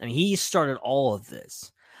I mean, he started all of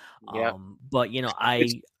this. Yeah. But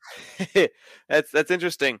that's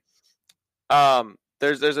interesting.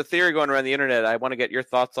 There's a theory going around the internet. I want to get your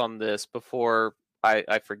thoughts on this before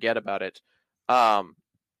I forget about it.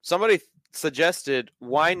 Somebody suggested,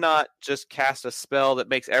 why not just cast a spell that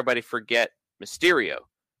makes everybody forget Mysterio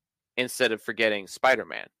instead of forgetting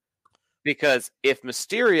Spider-Man? Because if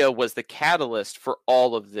Mysterio was the catalyst for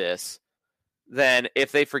all of this, then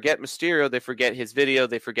if they forget Mysterio, they forget his video,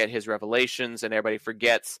 they forget his revelations, and everybody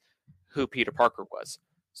forgets who Peter Parker was.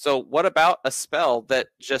 So what about a spell that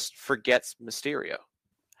just forgets Mysterio?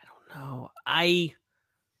 I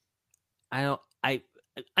don't know.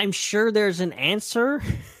 I'm sure there's an answer,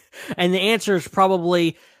 and the answer is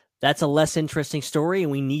probably that's a less interesting story,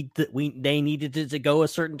 and they needed it to go a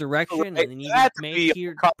certain direction, and they needed to make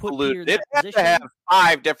Peter put Peter in that position. To have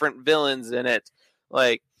 5 different villains in it,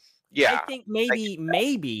 like yeah. I think maybe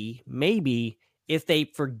if they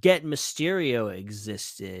forget Mysterio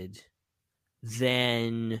existed,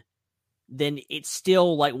 then it's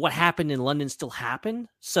still like what happened in London still happened.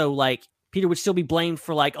 So like Peter would still be blamed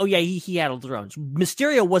for like, oh yeah, he had all the drones.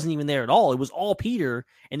 Mysterio wasn't even there at all. It was all Peter,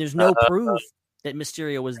 and there's no proof that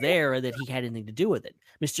Mysterio was there or that he had anything to do with it.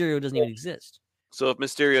 Mysterio doesn't even exist. So if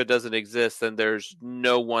Mysterio doesn't exist, then there's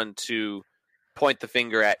no one to point the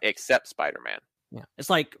finger at except Spider-Man. Yeah, it's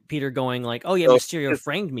like Peter going like, oh yeah, so Mysterio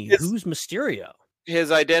framed me. Who's Mysterio?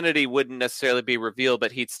 His identity wouldn't necessarily be revealed,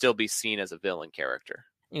 but he'd still be seen as a villain character.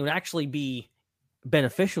 It would actually be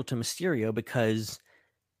beneficial to Mysterio because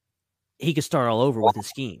he could start all over with his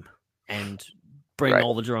scheme and bring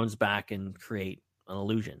all the drones back and create an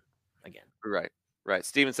illusion again. Right.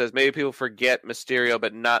 Steven says maybe people forget Mysterio,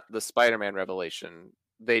 but not the Spider-Man revelation.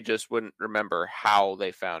 They just wouldn't remember how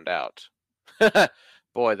they found out.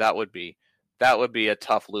 Boy, that would be a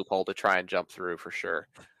tough loophole to try and jump through for sure.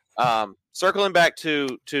 Circling back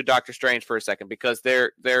to Doctor Strange for a second, because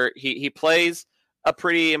he plays a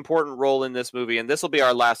pretty important role in this movie, and this will be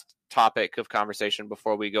our last topic of conversation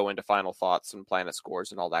before we go into final thoughts and planet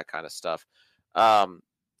scores and all that kind of stuff.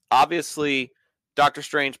 Obviously, Doctor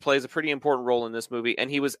Strange plays a pretty important role in this movie,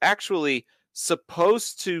 and he was actually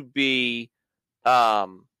supposed to be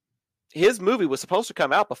his movie was supposed to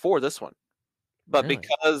come out before this one, but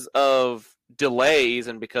because of delays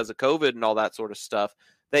and because of COVID and all that sort of stuff,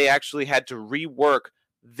 they actually had to rework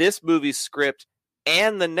this movie's script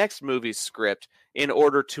and the next movie's script in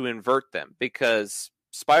order to invert them, because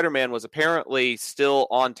Spider-Man was apparently still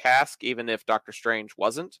on task even if Doctor Strange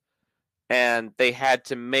wasn't, and they had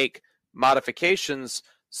to make modifications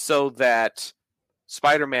so that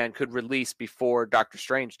Spider-Man could release before Doctor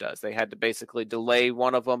Strange does. They had to basically delay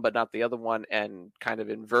one of them but not the other one and kind of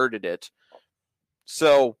inverted it.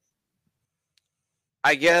 So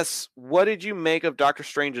I guess, what did you make of Doctor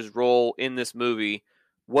Strange's role in this movie?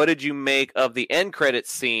 What did you make of the end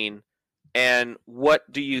credits scene? And what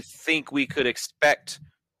do you think we could expect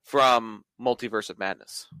from Multiverse of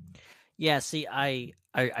Madness? Yeah, see, I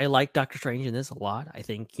like Doctor Strange in this a lot. I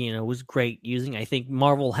think, it was great using. I think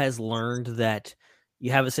Marvel has learned that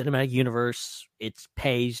you have a cinematic universe, it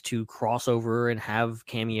pays to cross over and have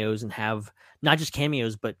cameos and have not just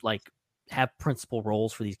cameos, but like have principal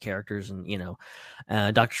roles for these characters. And,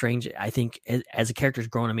 Doctor Strange, I think as a character has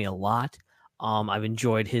grown on me a lot. I've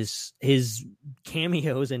enjoyed his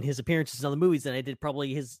cameos and his appearances in other movies than I did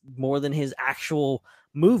probably more than his actual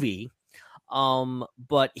movie.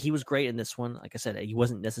 But he was great in this one. Like I said, he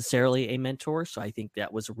wasn't necessarily a mentor, so I think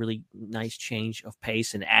that was a really nice change of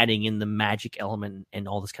pace and adding in the magic element and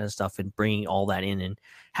all this kind of stuff and bringing all that in and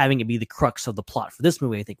having it be the crux of the plot for this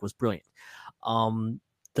movie, I think was brilliant.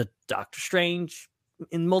 The Doctor Strange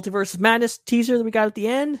in Multiverse of Madness teaser that we got at the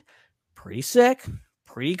end, pretty sick,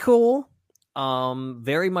 pretty cool.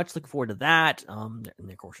 Very much looking forward to that. And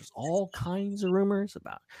of course, there's all kinds of rumors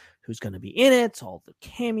about who's going to be in it, all the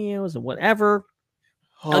cameos and whatever.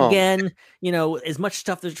 Again, as much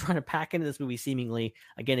stuff they're trying to pack into this movie, seemingly,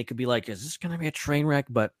 again, it could be like, is this going to be a train wreck?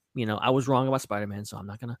 But I was wrong about Spider-Man, so I'm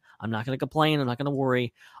not gonna complain. I'm not gonna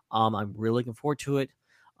worry. I'm really looking forward to it.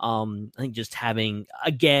 I think just having,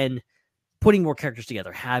 again, putting more characters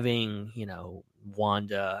together, having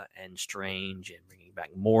Wanda and Strange and bringing back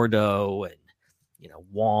Mordo and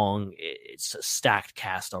Wong. It's a stacked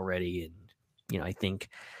cast already, and I think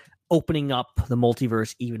opening up the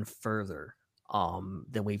multiverse even further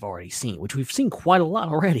than we've already seen, which we've seen quite a lot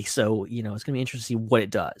already. So it's gonna be interesting to see what it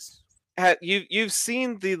does. You've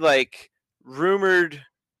seen the rumored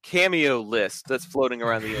cameo list that's floating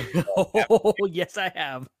around the internet? Oh, yes, I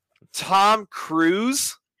have. Tom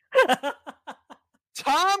Cruise.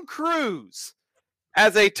 Tom Cruise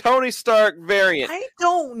as a Tony Stark variant. I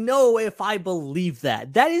don't know if I believe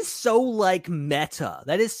that. That is so meta.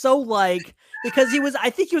 That is so because I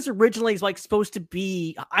think he was originally supposed to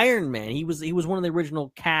be Iron Man. He was one of the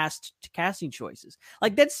original casting choices.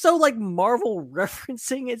 That's so Marvel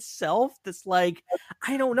referencing itself. That's I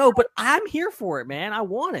don't know, but I'm here for it, man. I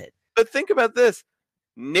want it. But think about this.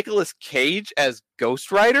 Nicolas Cage as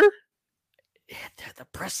Ghost Rider? The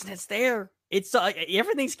precedent's there. It's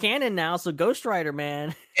everything's canon now, so Ghost Rider,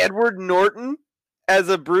 man. Edward Norton as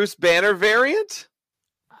a Bruce Banner variant?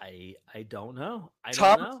 I don't know.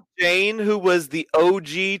 Thomas Jane, who was the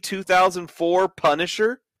OG 2004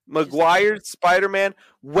 Punisher, Maguire's Spider-Man,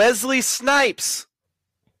 Wesley Snipes.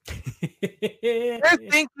 They're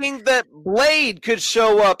thinking that Blade could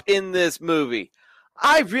show up in this movie.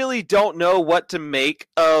 I really don't know what to make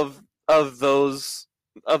of those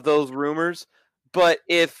rumors. But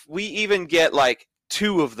if we even get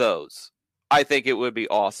 2 of those, I think it would be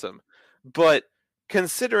awesome. But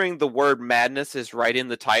considering the word madness is right in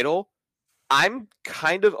the title, I'm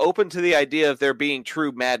kind of open to the idea of there being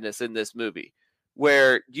true madness in this movie,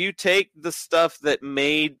 where you take the stuff that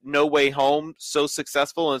made No Way Home so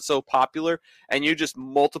successful and so popular, and you just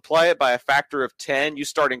multiply it by a factor of 10. You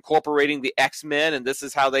start incorporating the X-Men, and this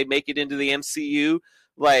is how they make it into the MCU.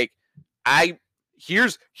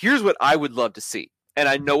 Here's what I would love to see. And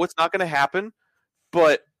I know it's not going to happen,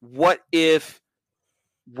 but what if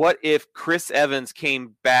Chris Evans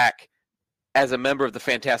came back as a member of the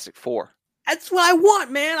Fantastic Four? That's what I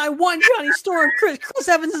want, man. I want Johnny Storm. Chris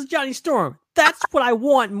Evans is Johnny Storm. That's what I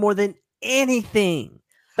want more than anything.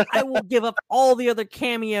 I will give up all the other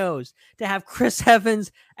cameos to have Chris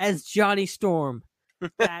Evans as Johnny Storm.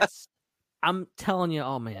 I'm telling you,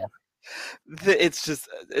 oh man. It's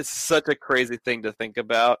such a crazy thing to think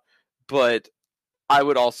about, but I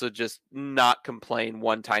would also just not complain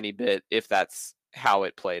one tiny bit if that's how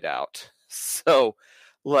it played out. So,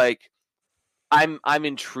 I'm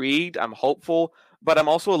intrigued, I'm hopeful, but I'm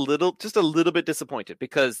also a little bit disappointed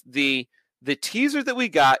because the teaser that we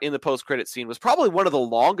got in the post-credit scene was probably one of the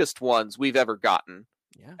longest ones we've ever gotten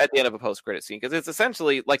at the end of a post-credit scene, because it's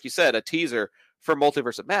essentially, like you said, a teaser for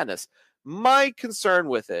Multiverse of Madness. My concern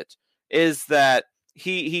with it is that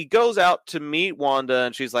he goes out to meet Wanda,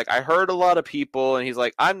 and she's like, I heard a lot of people, and he's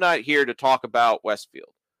like, I'm not here to talk about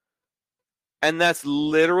Westfield. And that's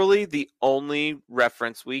literally the only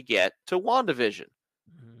reference we get to WandaVision.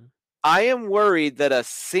 Mm-hmm. I am worried that a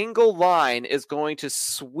single line is going to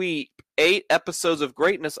sweep 8 episodes of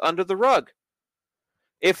greatness under the rug.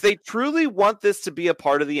 If they truly want this to be a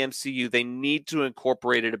part of the MCU, they need to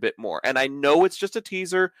incorporate it a bit more. And I know it's just a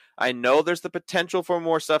teaser. I know there's the potential for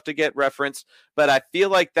more stuff to get referenced, but I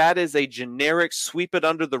feel like that is a generic sweep it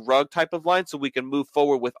under the rug type of line so we can move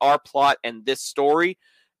forward with our plot and this story.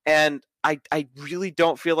 And I really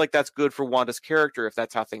don't feel like that's good for Wanda's character if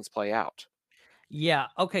that's how things play out. Yeah,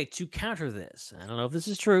 okay, to counter this, I don't know if this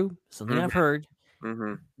is true, something I've heard.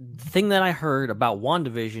 Mm-hmm. The thing that I heard about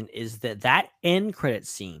WandaVision is that end credit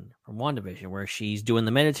scene from WandaVision where she's doing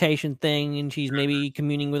the meditation thing and she's maybe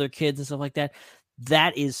communing with her kids and stuff like that,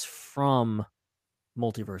 that is from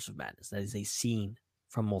Multiverse of Madness. That is a scene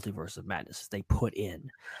from Multiverse of Madness they put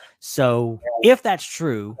in. So if that's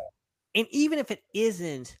true, And even if it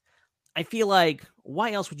isn't, I feel like,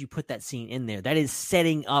 why else would you put that scene in there? That is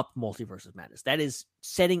setting up Multiverse of Madness. That is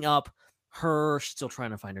setting up her still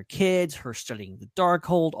trying to find her kids, her studying the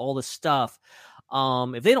Darkhold, all this stuff.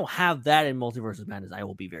 If they don't have that in Multiverse of Madness, I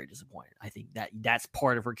will be very disappointed. I think that's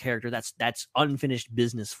part of her character. That's unfinished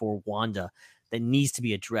business for Wanda that needs to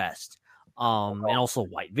be addressed. And also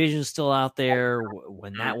White Vision's still out there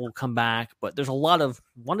when that will come back. But there's a lot of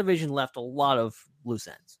WandaVision left a lot of loose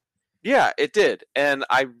ends. Yeah, it did. And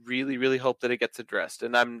I really, really hope that it gets addressed.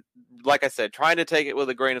 And I'm, like I said, trying to take it with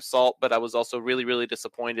a grain of salt, but I was also really, really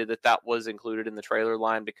disappointed that was included in the trailer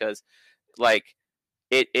line because, like,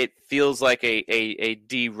 it feels like a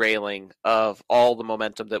derailing of all the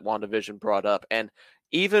momentum that WandaVision brought up. And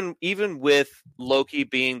even with Loki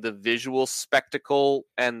being the visual spectacle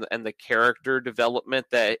and the character development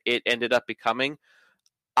that it ended up becoming,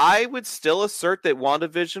 I would still assert that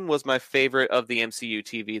WandaVision was my favorite of the MCU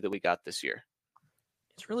TV that we got this year.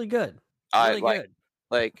 It's really good. Good.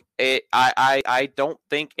 I don't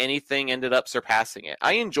think anything ended up surpassing it.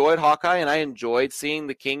 I enjoyed Hawkeye and I enjoyed seeing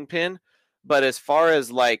the Kingpin, but as far as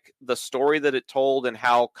like the story that it told and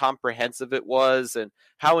how comprehensive it was and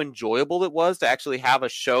how enjoyable it was to actually have a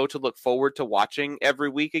show to look forward to watching every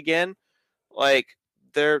week again, like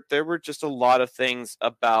there were just a lot of things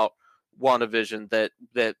about WandaVision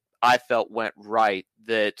that I felt went right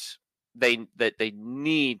that they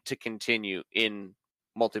need to continue in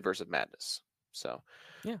Multiverse of Madness. So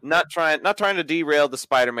yeah. Not trying to derail the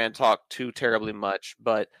Spider-Man talk too terribly much,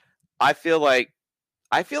 but I feel like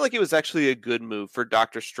it was actually a good move for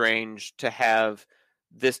Doctor Strange to have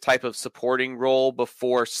this type of supporting role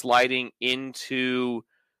before sliding into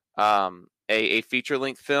a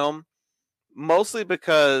feature-length film, mostly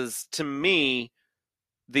because to me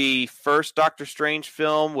the first Doctor Strange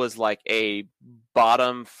film was like a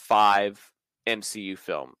bottom 5 MCU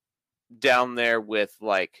film, down there with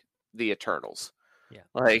like the Eternals. Yeah.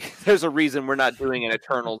 Like there's a reason we're not doing an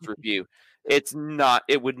Eternals review. It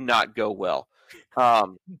would not go well.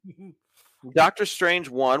 Doctor Strange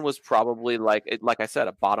 1 was probably like I said,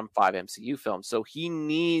 a bottom 5 MCU film. So he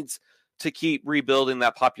needs to keep rebuilding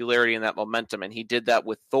that popularity and that momentum. And he did that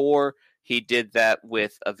with Thor. He did that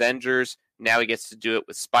with Avengers. Now he gets to do it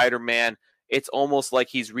with Spider-Man. It's almost like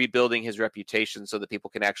he's rebuilding his reputation so that people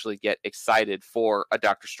can actually get excited for a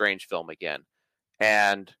Doctor Strange film again.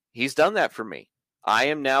 And he's done that for me. I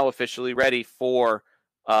am now officially ready for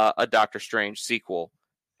a Doctor Strange sequel.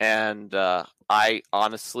 And I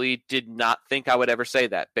honestly did not think I would ever say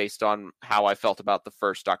that based on how I felt about the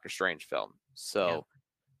first Doctor Strange film. So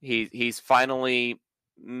he's finally...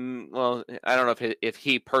 well, I don't know if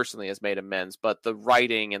he personally has made amends, but the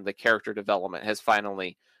writing and the character development has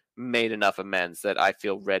finally made enough amends that I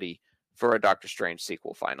feel ready for a Doctor Strange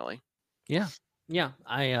sequel finally. Yeah.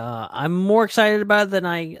 I'm more excited about it than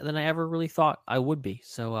I ever really thought I would be.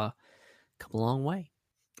 So come a long way.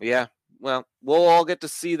 Yeah. Well, we'll all get to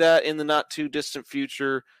see that in the not too distant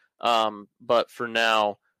future. But for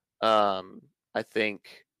now, I think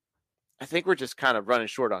we're just kind of running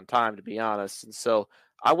short on time, to be honest. And so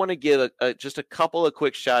I want to give just a couple of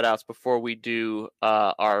quick shout outs before we do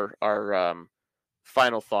our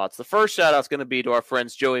final thoughts. The first shout out is going to be to our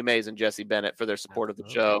friends Joey Mays and Jesse Bennett for their support of the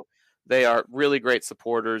show. They are really great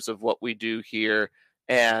supporters of what we do here.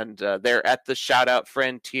 And they're at the shout out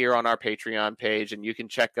friend tier on our Patreon page. And you can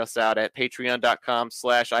check us out at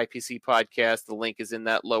patreon.com/IPC podcast. The link is in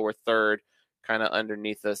that lower third, kind of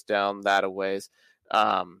underneath us down that a ways.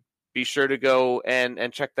 Be sure to go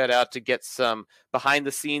and check that out to get some behind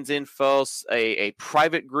the scenes info, a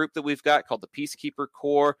private group that we've got called the Peacekeeper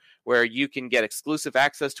Corps, where you can get exclusive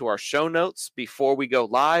access to our show notes before we go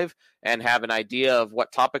live and have an idea of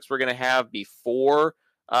what topics we're going to have before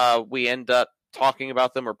we end up talking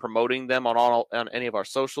about them or promoting them on any of our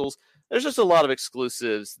socials. There's just a lot of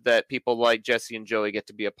exclusives that people like Jesse and Joey get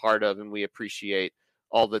to be a part of, and we appreciate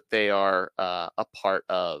all that they are a part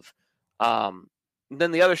of.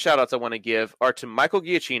 Then the other shout-outs I want to give are to Michael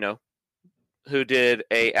Giacchino, who did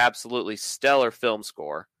a absolutely stellar film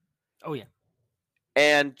score. Oh, yeah.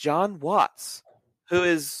 And John Watts, who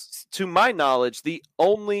is, to my knowledge, the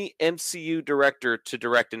only MCU director to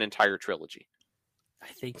direct an entire trilogy. I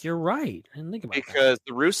think you're right. I didn't think about that. Because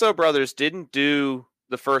the Russo brothers didn't do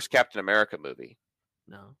the first Captain America movie.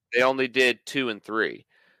 No. They only did 2 and 3.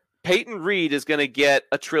 Peyton Reed is going to get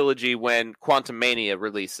a trilogy when Quantumania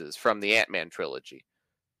releases from the Ant-Man trilogy.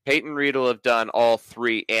 Peyton Reed will have done all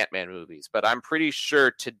 3 Ant-Man movies, but I'm pretty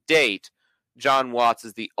sure to date, John Watts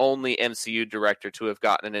is the only MCU director to have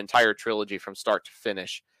gotten an entire trilogy from start to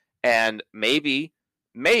finish. And maybe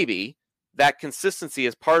that consistency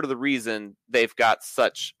is part of the reason they've got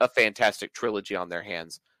such a fantastic trilogy on their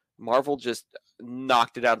hands. Marvel just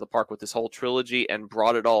knocked it out of the park with this whole trilogy and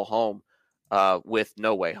brought it all home with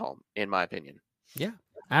No Way Home, in my opinion. Yeah,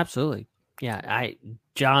 absolutely. Yeah,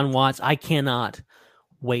 John Watts, I cannot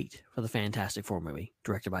wait for the Fantastic Four movie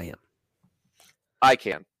directed by him. I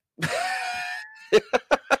can.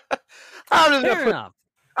 I'm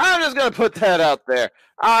just gonna put that out there.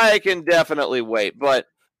 I can definitely wait, but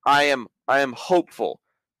I am hopeful,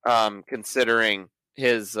 considering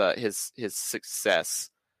his success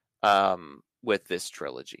with this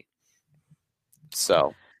trilogy.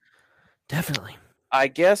 So definitely, I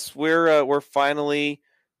guess we're finally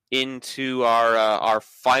into our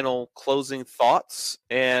final closing thoughts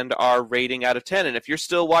and our rating out of 10. And if you're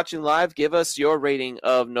still watching live, give us your rating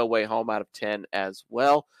of No Way Home out of 10 as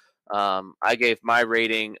well. I gave my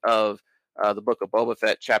rating of the Book of Boba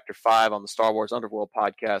Fett Chapter 5 on the Star Wars Underworld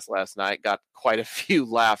podcast last night. Got quite a few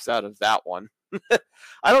laughs out of that one.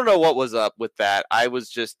 I don't know what was up with that. I was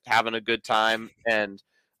just having a good time, and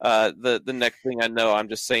the next thing I know, I'm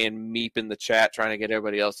just saying meep in the chat, trying to get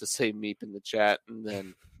everybody else to say meep in the chat, and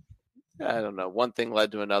then I don't know, one thing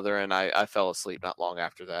led to another, and I fell asleep not long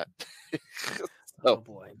after that. Oh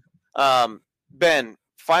boy. Ben,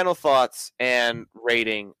 final thoughts and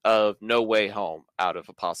rating of No Way Home out of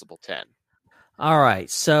a possible 10. All right.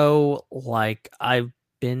 So, like I've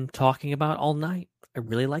been talking about all night, I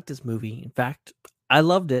really like this movie. In fact, I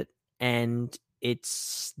loved it, and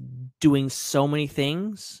it's doing so many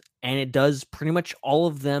things, and it does pretty much all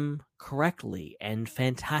of them correctly and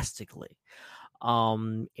fantastically.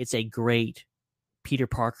 It's a great Peter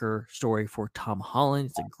Parker story for Tom Holland.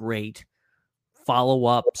 It's a great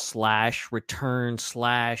follow-up / return /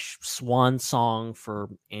 swan song for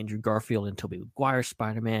Andrew Garfield and Tobey Maguire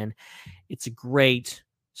Spider-Man. It's a great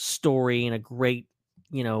story and a great,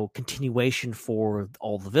 continuation for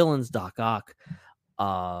all the villains, Doc Ock,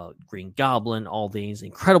 Green Goblin, all these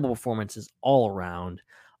incredible performances all around.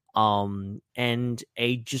 And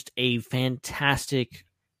a fantastic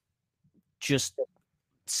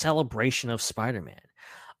celebration of Spider-Man.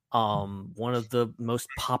 One of the most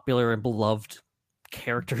popular and beloved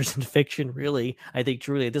characters in fiction, really, I think,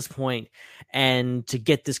 truly at this point. And to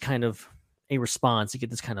get this kind of a response, to get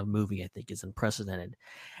this kind of movie, I think is unprecedented.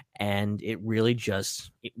 And it really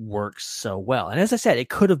it works so well. And as I said, it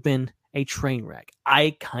could have been a train wreck.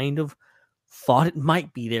 I kind of thought it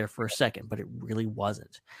might be there for a second, but it really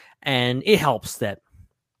wasn't. And it helps that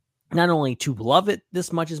not only to love it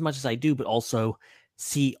as much as I do, but also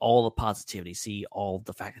see all the positivity, see all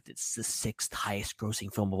the fact that it's the 6th highest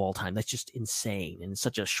grossing film of all time. That's just insane in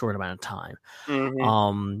such a short amount of time.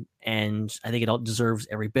 Mm-hmm. And I think it all deserves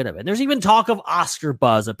every bit of it. There's even talk of Oscar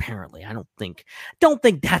buzz, apparently. I don't think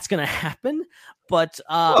that's going to happen, but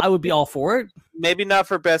I would be all for it. Maybe not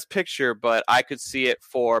for Best Picture, but I could see it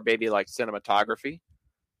for maybe like cinematography.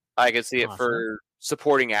 I could see it for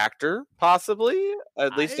supporting actor, possibly.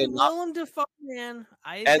 At least man.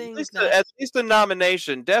 I think at least a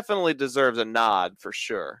nomination definitely deserves a nod for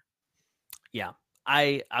sure. Yeah,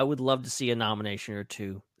 I would love to see a nomination or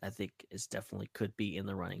two. I think is definitely could be in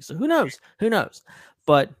the running. So who knows?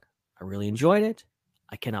 But I really enjoyed it.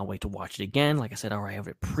 I cannot wait to watch it again. Like I said, I have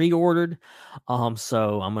it pre-ordered.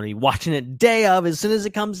 So I'm going to be watching it day of as soon as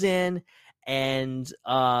it comes in, and it's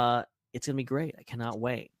going to be great. I cannot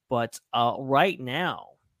wait. But right now,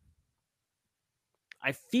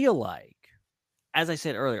 I feel like, as I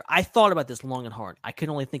said earlier, I thought about this long and hard. I could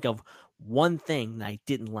only think of one thing that I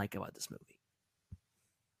didn't like about this movie,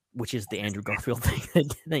 which is the Andrew Garfield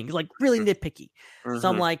thing. Like, really nitpicky. Mm-hmm. So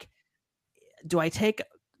I'm like,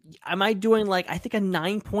 am I doing like, I think a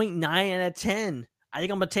 9.9 out of 10. I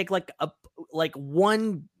think I'm going to take like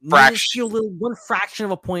one fraction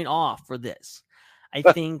of a point off for this. I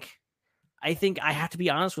think I have to be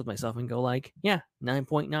honest with myself and go like,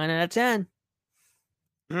 9.9 out of 10.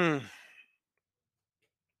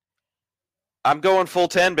 I'm going full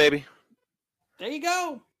 10, baby. There you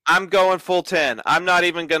go. I'm going full 10. I'm not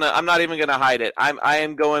even gonna hide it. I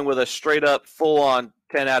am going with a straight up full on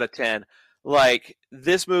 10 out of 10. Like,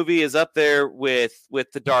 this movie is up there with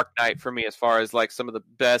The Dark Knight for me as far as like some of the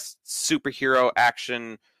best superhero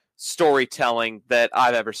action storytelling that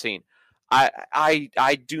I've ever seen.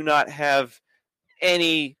 I do not have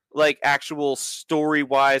any like actual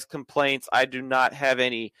story-wise complaints. I do not have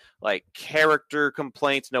any like character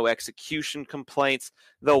complaints, no execution complaints.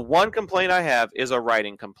 The one complaint I have is a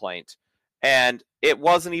writing complaint. And it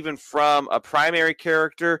wasn't even from a primary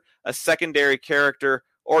character, a secondary character,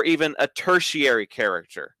 or even a tertiary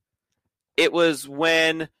character. It was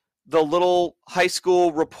when the little high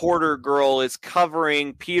school reporter girl is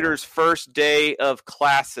covering Peter's first day of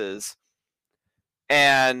classes,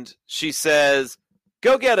 and she says,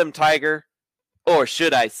 "Go get him, Tiger," or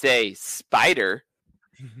should I say, Spider?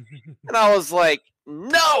 And I was like,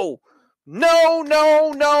 no.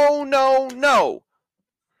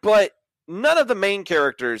 But none of the main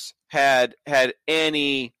characters had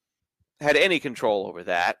any control over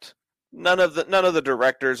that. None of the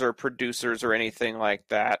directors or producers or anything like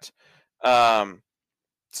that.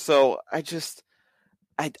 So I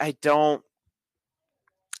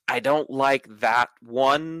don't like that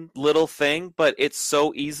one little thing, but it's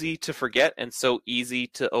so easy to forget and so easy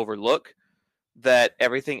to overlook that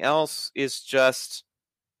everything else is just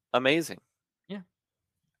amazing. Yeah.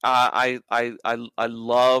 I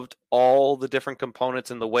loved all the different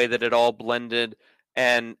components and the way that it all blended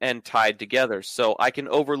and tied together. So I can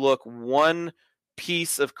overlook one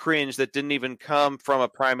piece of cringe that didn't even come from a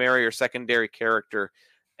primary or secondary character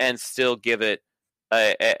and still give it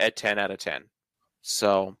a 10 out of 10.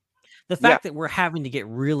 So the fact that we're having to get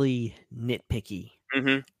really nitpicky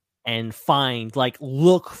and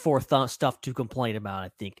look for stuff to complain about,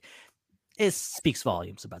 I think it speaks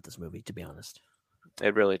volumes about this movie, to be honest.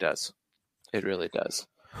 It really does. It really does.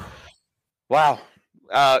 Wow.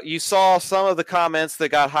 You saw some of the comments that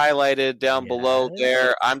got highlighted down below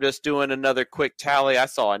there. I'm just doing another quick tally. I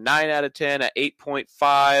saw a 9 out of 10, a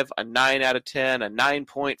 8.5, a 9 out of 10, a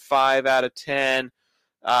 9.5 out of 10.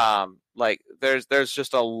 There's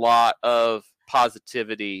just a lot of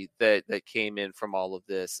positivity that came in from all of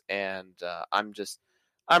this, and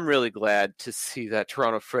I'm really glad to see that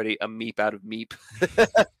Toronto Freddy a meep out of meep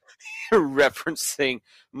referencing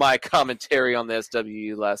my commentary on the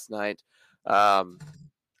SWU last night.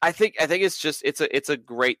 I think it's a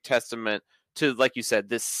great testament to, like you said,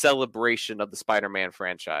 this celebration of the Spider-Man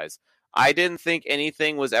franchise. I didn't think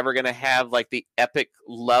anything was ever going to have like the epic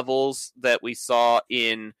levels that we saw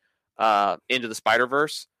in Into the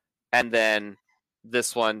Spider-Verse, and then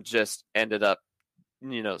this one just ended up,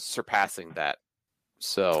 surpassing that.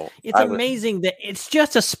 So it's amazing that it's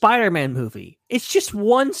just a Spider-Man movie. It's just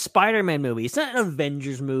one Spider-Man movie. It's not an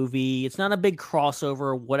Avengers movie. It's not a big crossover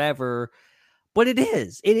or whatever, but it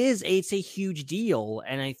is. It's a huge deal,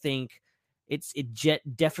 and I think it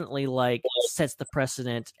definitely sets the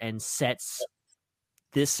precedent and sets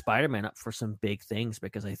this Spider-Man up for some big things,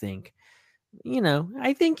 because I think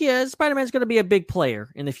Spider-Man's going to be a big player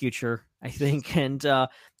in the future, I think. And,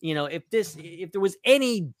 if there was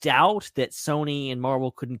any doubt that Sony and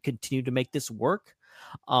Marvel couldn't continue to make this work,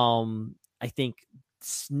 I think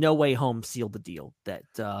No Way Home sealed the deal that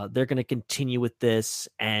they're going to continue with this,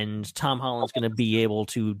 and Tom Holland's going to be able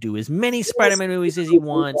to do as many Spider-Man movies as he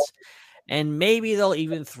wants. And maybe they'll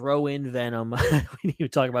even throw in Venom. We need to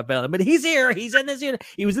talk about Venom, but he's here. He's in this unit.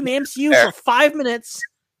 He was in the MCU for 5 minutes.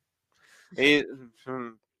 And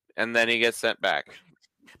then he gets sent back.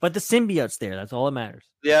 But the symbiote's there. That's all that matters.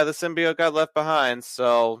 Yeah, the symbiote got left behind,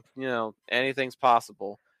 so, anything's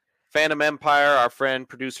possible. Phantom Empire, our friend,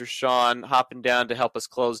 producer Sean, hopping down to help us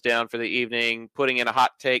close down for the evening, putting in a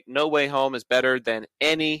hot take. No Way Home is better than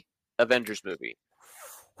any Avengers movie.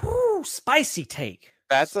 Ooh, spicy take.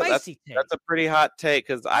 That's a pretty hot take,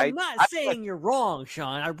 because I'm not saying you're wrong,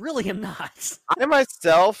 Sean. I really am not. I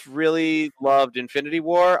myself really loved Infinity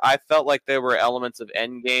War. I felt like there were elements of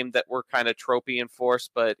Endgame that were kind of tropey and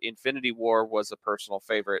forced, but Infinity War was a personal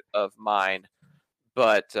favorite of mine.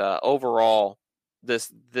 But overall,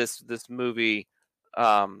 this movie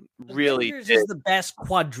really Avengers is the best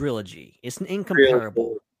quadrilogy. It's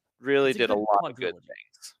incomparable. Really did a lot of good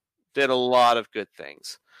things. Did a lot of good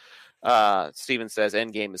things. Steven says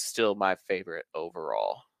Endgame is still my favorite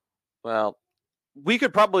overall. Well, we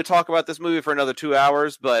could probably talk about this movie for another 2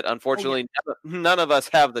 hours, but unfortunately, none of us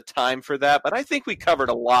have the time for that. But I think we covered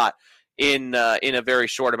a lot in a very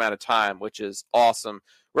short amount of time, which is awesome.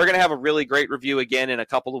 We're going to have a really great review again in a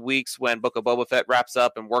couple of weeks when Book of Boba Fett wraps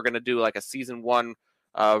up, and we're going to do like a season 1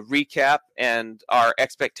 recap and our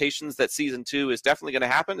expectations that season 2 is definitely going to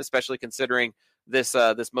happen, especially considering this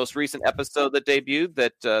most recent episode that debuted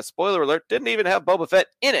that, spoiler alert, didn't even have Boba Fett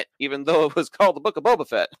in it, even though it was called the Book of Boba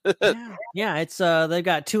Fett. Yeah, it's they've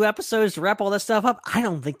got 2 episodes to wrap all this stuff up. I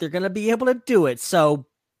don't think they're going to be able to do it. So,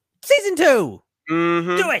 season 2,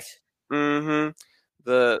 do it.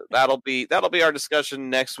 That'll be our discussion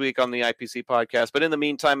next week on the IPC podcast. But in the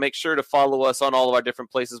meantime, make sure to follow us on all of our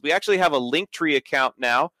different places. We actually have a Linktree account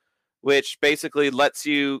now, which basically lets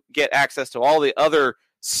you get access to all the other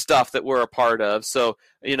stuff that we're a part of. So,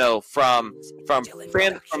 from I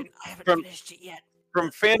haven't finished it yet.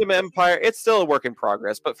 from Fandom Empire, it's still a work in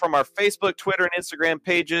progress, but from our Facebook, Twitter, and Instagram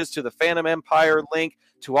pages to the Fandom Empire link,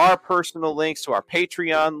 to our personal links, to our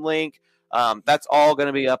Patreon link, that's all going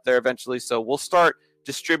to be up there eventually. So we'll start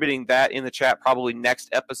distributing that in the chat probably next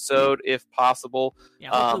episode if possible.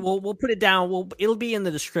 Yeah, we'll put it down. It'll be in the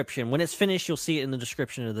description. When it's finished, you'll see it in the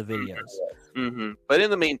description of the videos. Mm-hmm. But in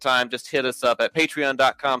the meantime, just hit us up at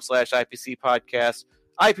patreon.com/IPC podcast,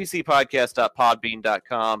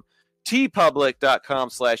 ipcpodcast.podbean.com,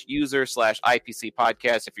 tpublic.com/user/IPC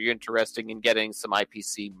podcast if you're interested in getting some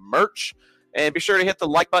IPC merch. And be sure to hit the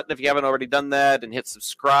like button if you haven't already done that, and hit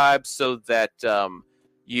subscribe so that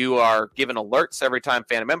you are given alerts every time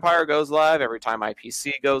Phantom Empire goes live, every time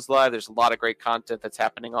IPC goes live. There's a lot of great content that's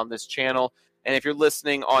happening on this channel. And if you're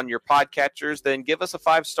listening on your podcatchers, then give us a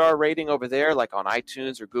 5-star rating over there, like on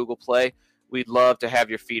iTunes or Google Play. We'd love to have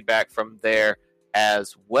your feedback from there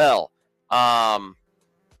as well. Follow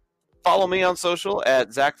me on social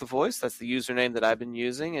at Zach the Voice. That's the username that I've been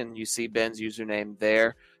using, and you see Ben's username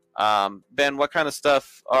there. Ben, what kind of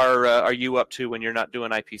stuff are you up to when you're not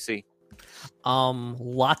doing IPC?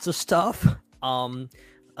 Lots of stuff.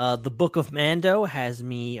 The Book of Mando has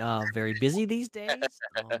me very busy these days.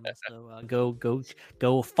 So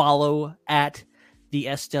go follow at the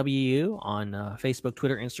SWU on Facebook,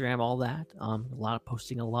 Twitter, Instagram, all that.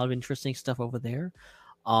 Posting a lot of interesting stuff over there.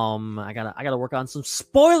 I gotta work on some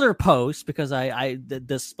spoiler posts because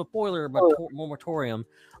the spoiler moratorium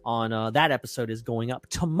on that episode is going up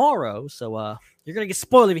tomorrow. So you're gonna get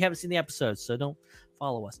spoiled if you haven't seen the episode. So don't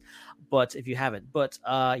follow us. But if you haven't,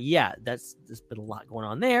 yeah, there's been a lot going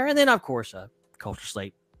on there. And then of course, Culture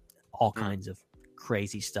Slate, all kinds of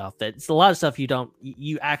crazy stuff. That's a lot of stuff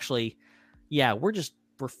you actually,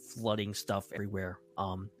 we're flooding stuff everywhere.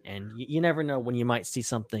 And you never know when you might see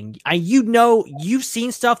something. You've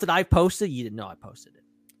seen stuff that I've posted. You didn't know I posted it.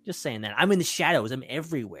 Just saying that. I'm in the shadows. I'm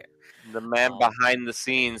everywhere. The man behind the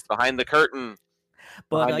scenes, behind the curtain.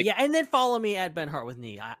 But and then follow me at Ben Hart with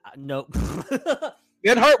Knee. Nope.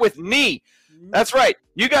 Ben Hart with Knee. That's right.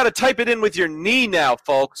 You got to type it in with your knee now,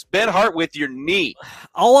 folks. Ben Hart with your knee.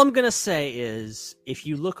 All I'm gonna say is, if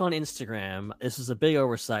you look on Instagram, this is a big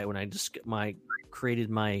oversight when I just created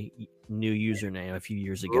my new username a few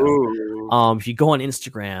years ago. Ooh. If you go on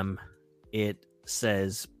Instagram, it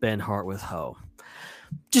says Ben Hart with Ho.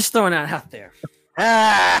 Just throwing it out there.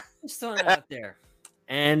 Just throwing it out there.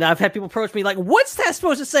 And I've had people approach me like, "What's that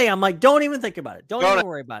supposed to say?" I'm like, "Don't even think about it. Don't even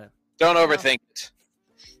worry about it. Don't overthink it."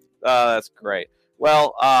 That's great.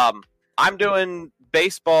 Well, I'm doing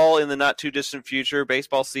baseball in the not too distant future.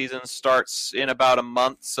 Baseball season starts in about a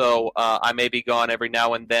month, so I may be gone every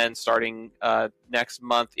now and then, starting next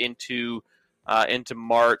month into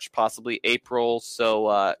March, possibly April.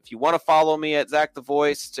 So if you want to follow me at Zach the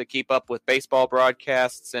Voice to keep up with baseball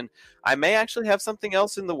broadcasts, and I may actually have something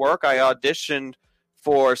else in the work. I auditioned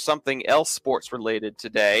for something else sports related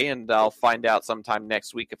today, and I'll find out sometime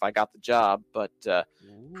next week if I got the job. But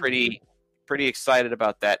pretty excited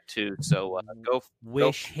about that too. So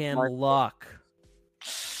wish him luck.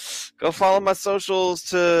 Go follow my socials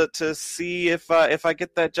to see if I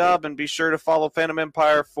get that job, and be sure to follow Phantom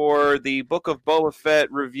Empire for the Book of Boba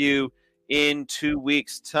Fett review in 2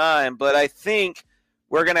 weeks' time. But I think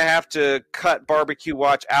we're gonna have to cut Barbecue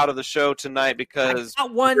Watch out of the show tonight because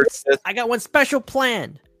I got one special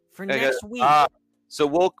planned for next week.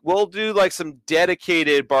 So we'll do like some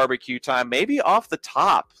dedicated barbecue time, maybe off the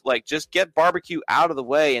top, like just get barbecue out of the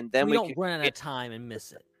way, and then we don't run out of time and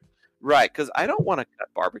miss it. Right, because I don't want to cut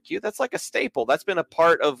barbecue. That's like a staple. That's been a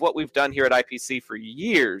part of what we've done here at IPC for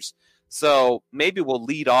years. So maybe we'll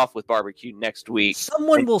lead off with barbecue next week.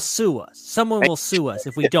 Someone will sue us. Someone will sue us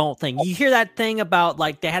if we don't think. You hear that thing about,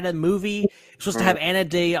 like, they had a movie supposed to have Ana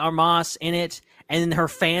de Armas in it, and then her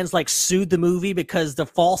fans like sued the movie because the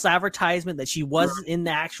false advertisement that she wasn't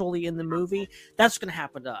actually in the movie. That's going to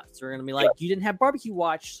happen to us. We're going to be like, you didn't have Barbecue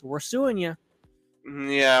Watch, so we're suing you.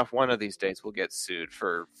 Yeah, one of these days we'll get sued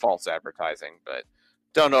for false advertising, but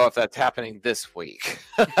don't know if that's happening this week.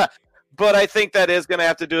 But I think that is going to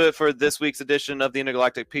have to do it for this week's edition of the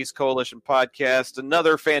Intergalactic Peace Coalition podcast.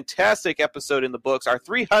 Another fantastic episode in the books, our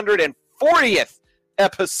 340th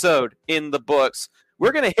episode in the books.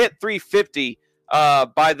 We're going to hit 350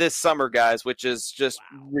 by this summer, guys, which is just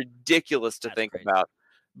ridiculous to think about.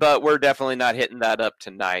 But we're definitely not hitting that up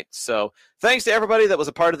tonight. So thanks to everybody that was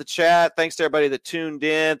a part of the chat. Thanks to everybody that tuned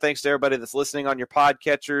in. Thanks to everybody that's listening on your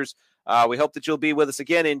podcatchers. We hope that you'll be with us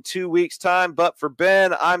again in 2 weeks' time. But for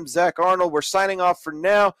Ben, I'm Zach Arnold. We're signing off for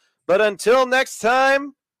now. But until next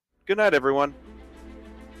time, good night, everyone.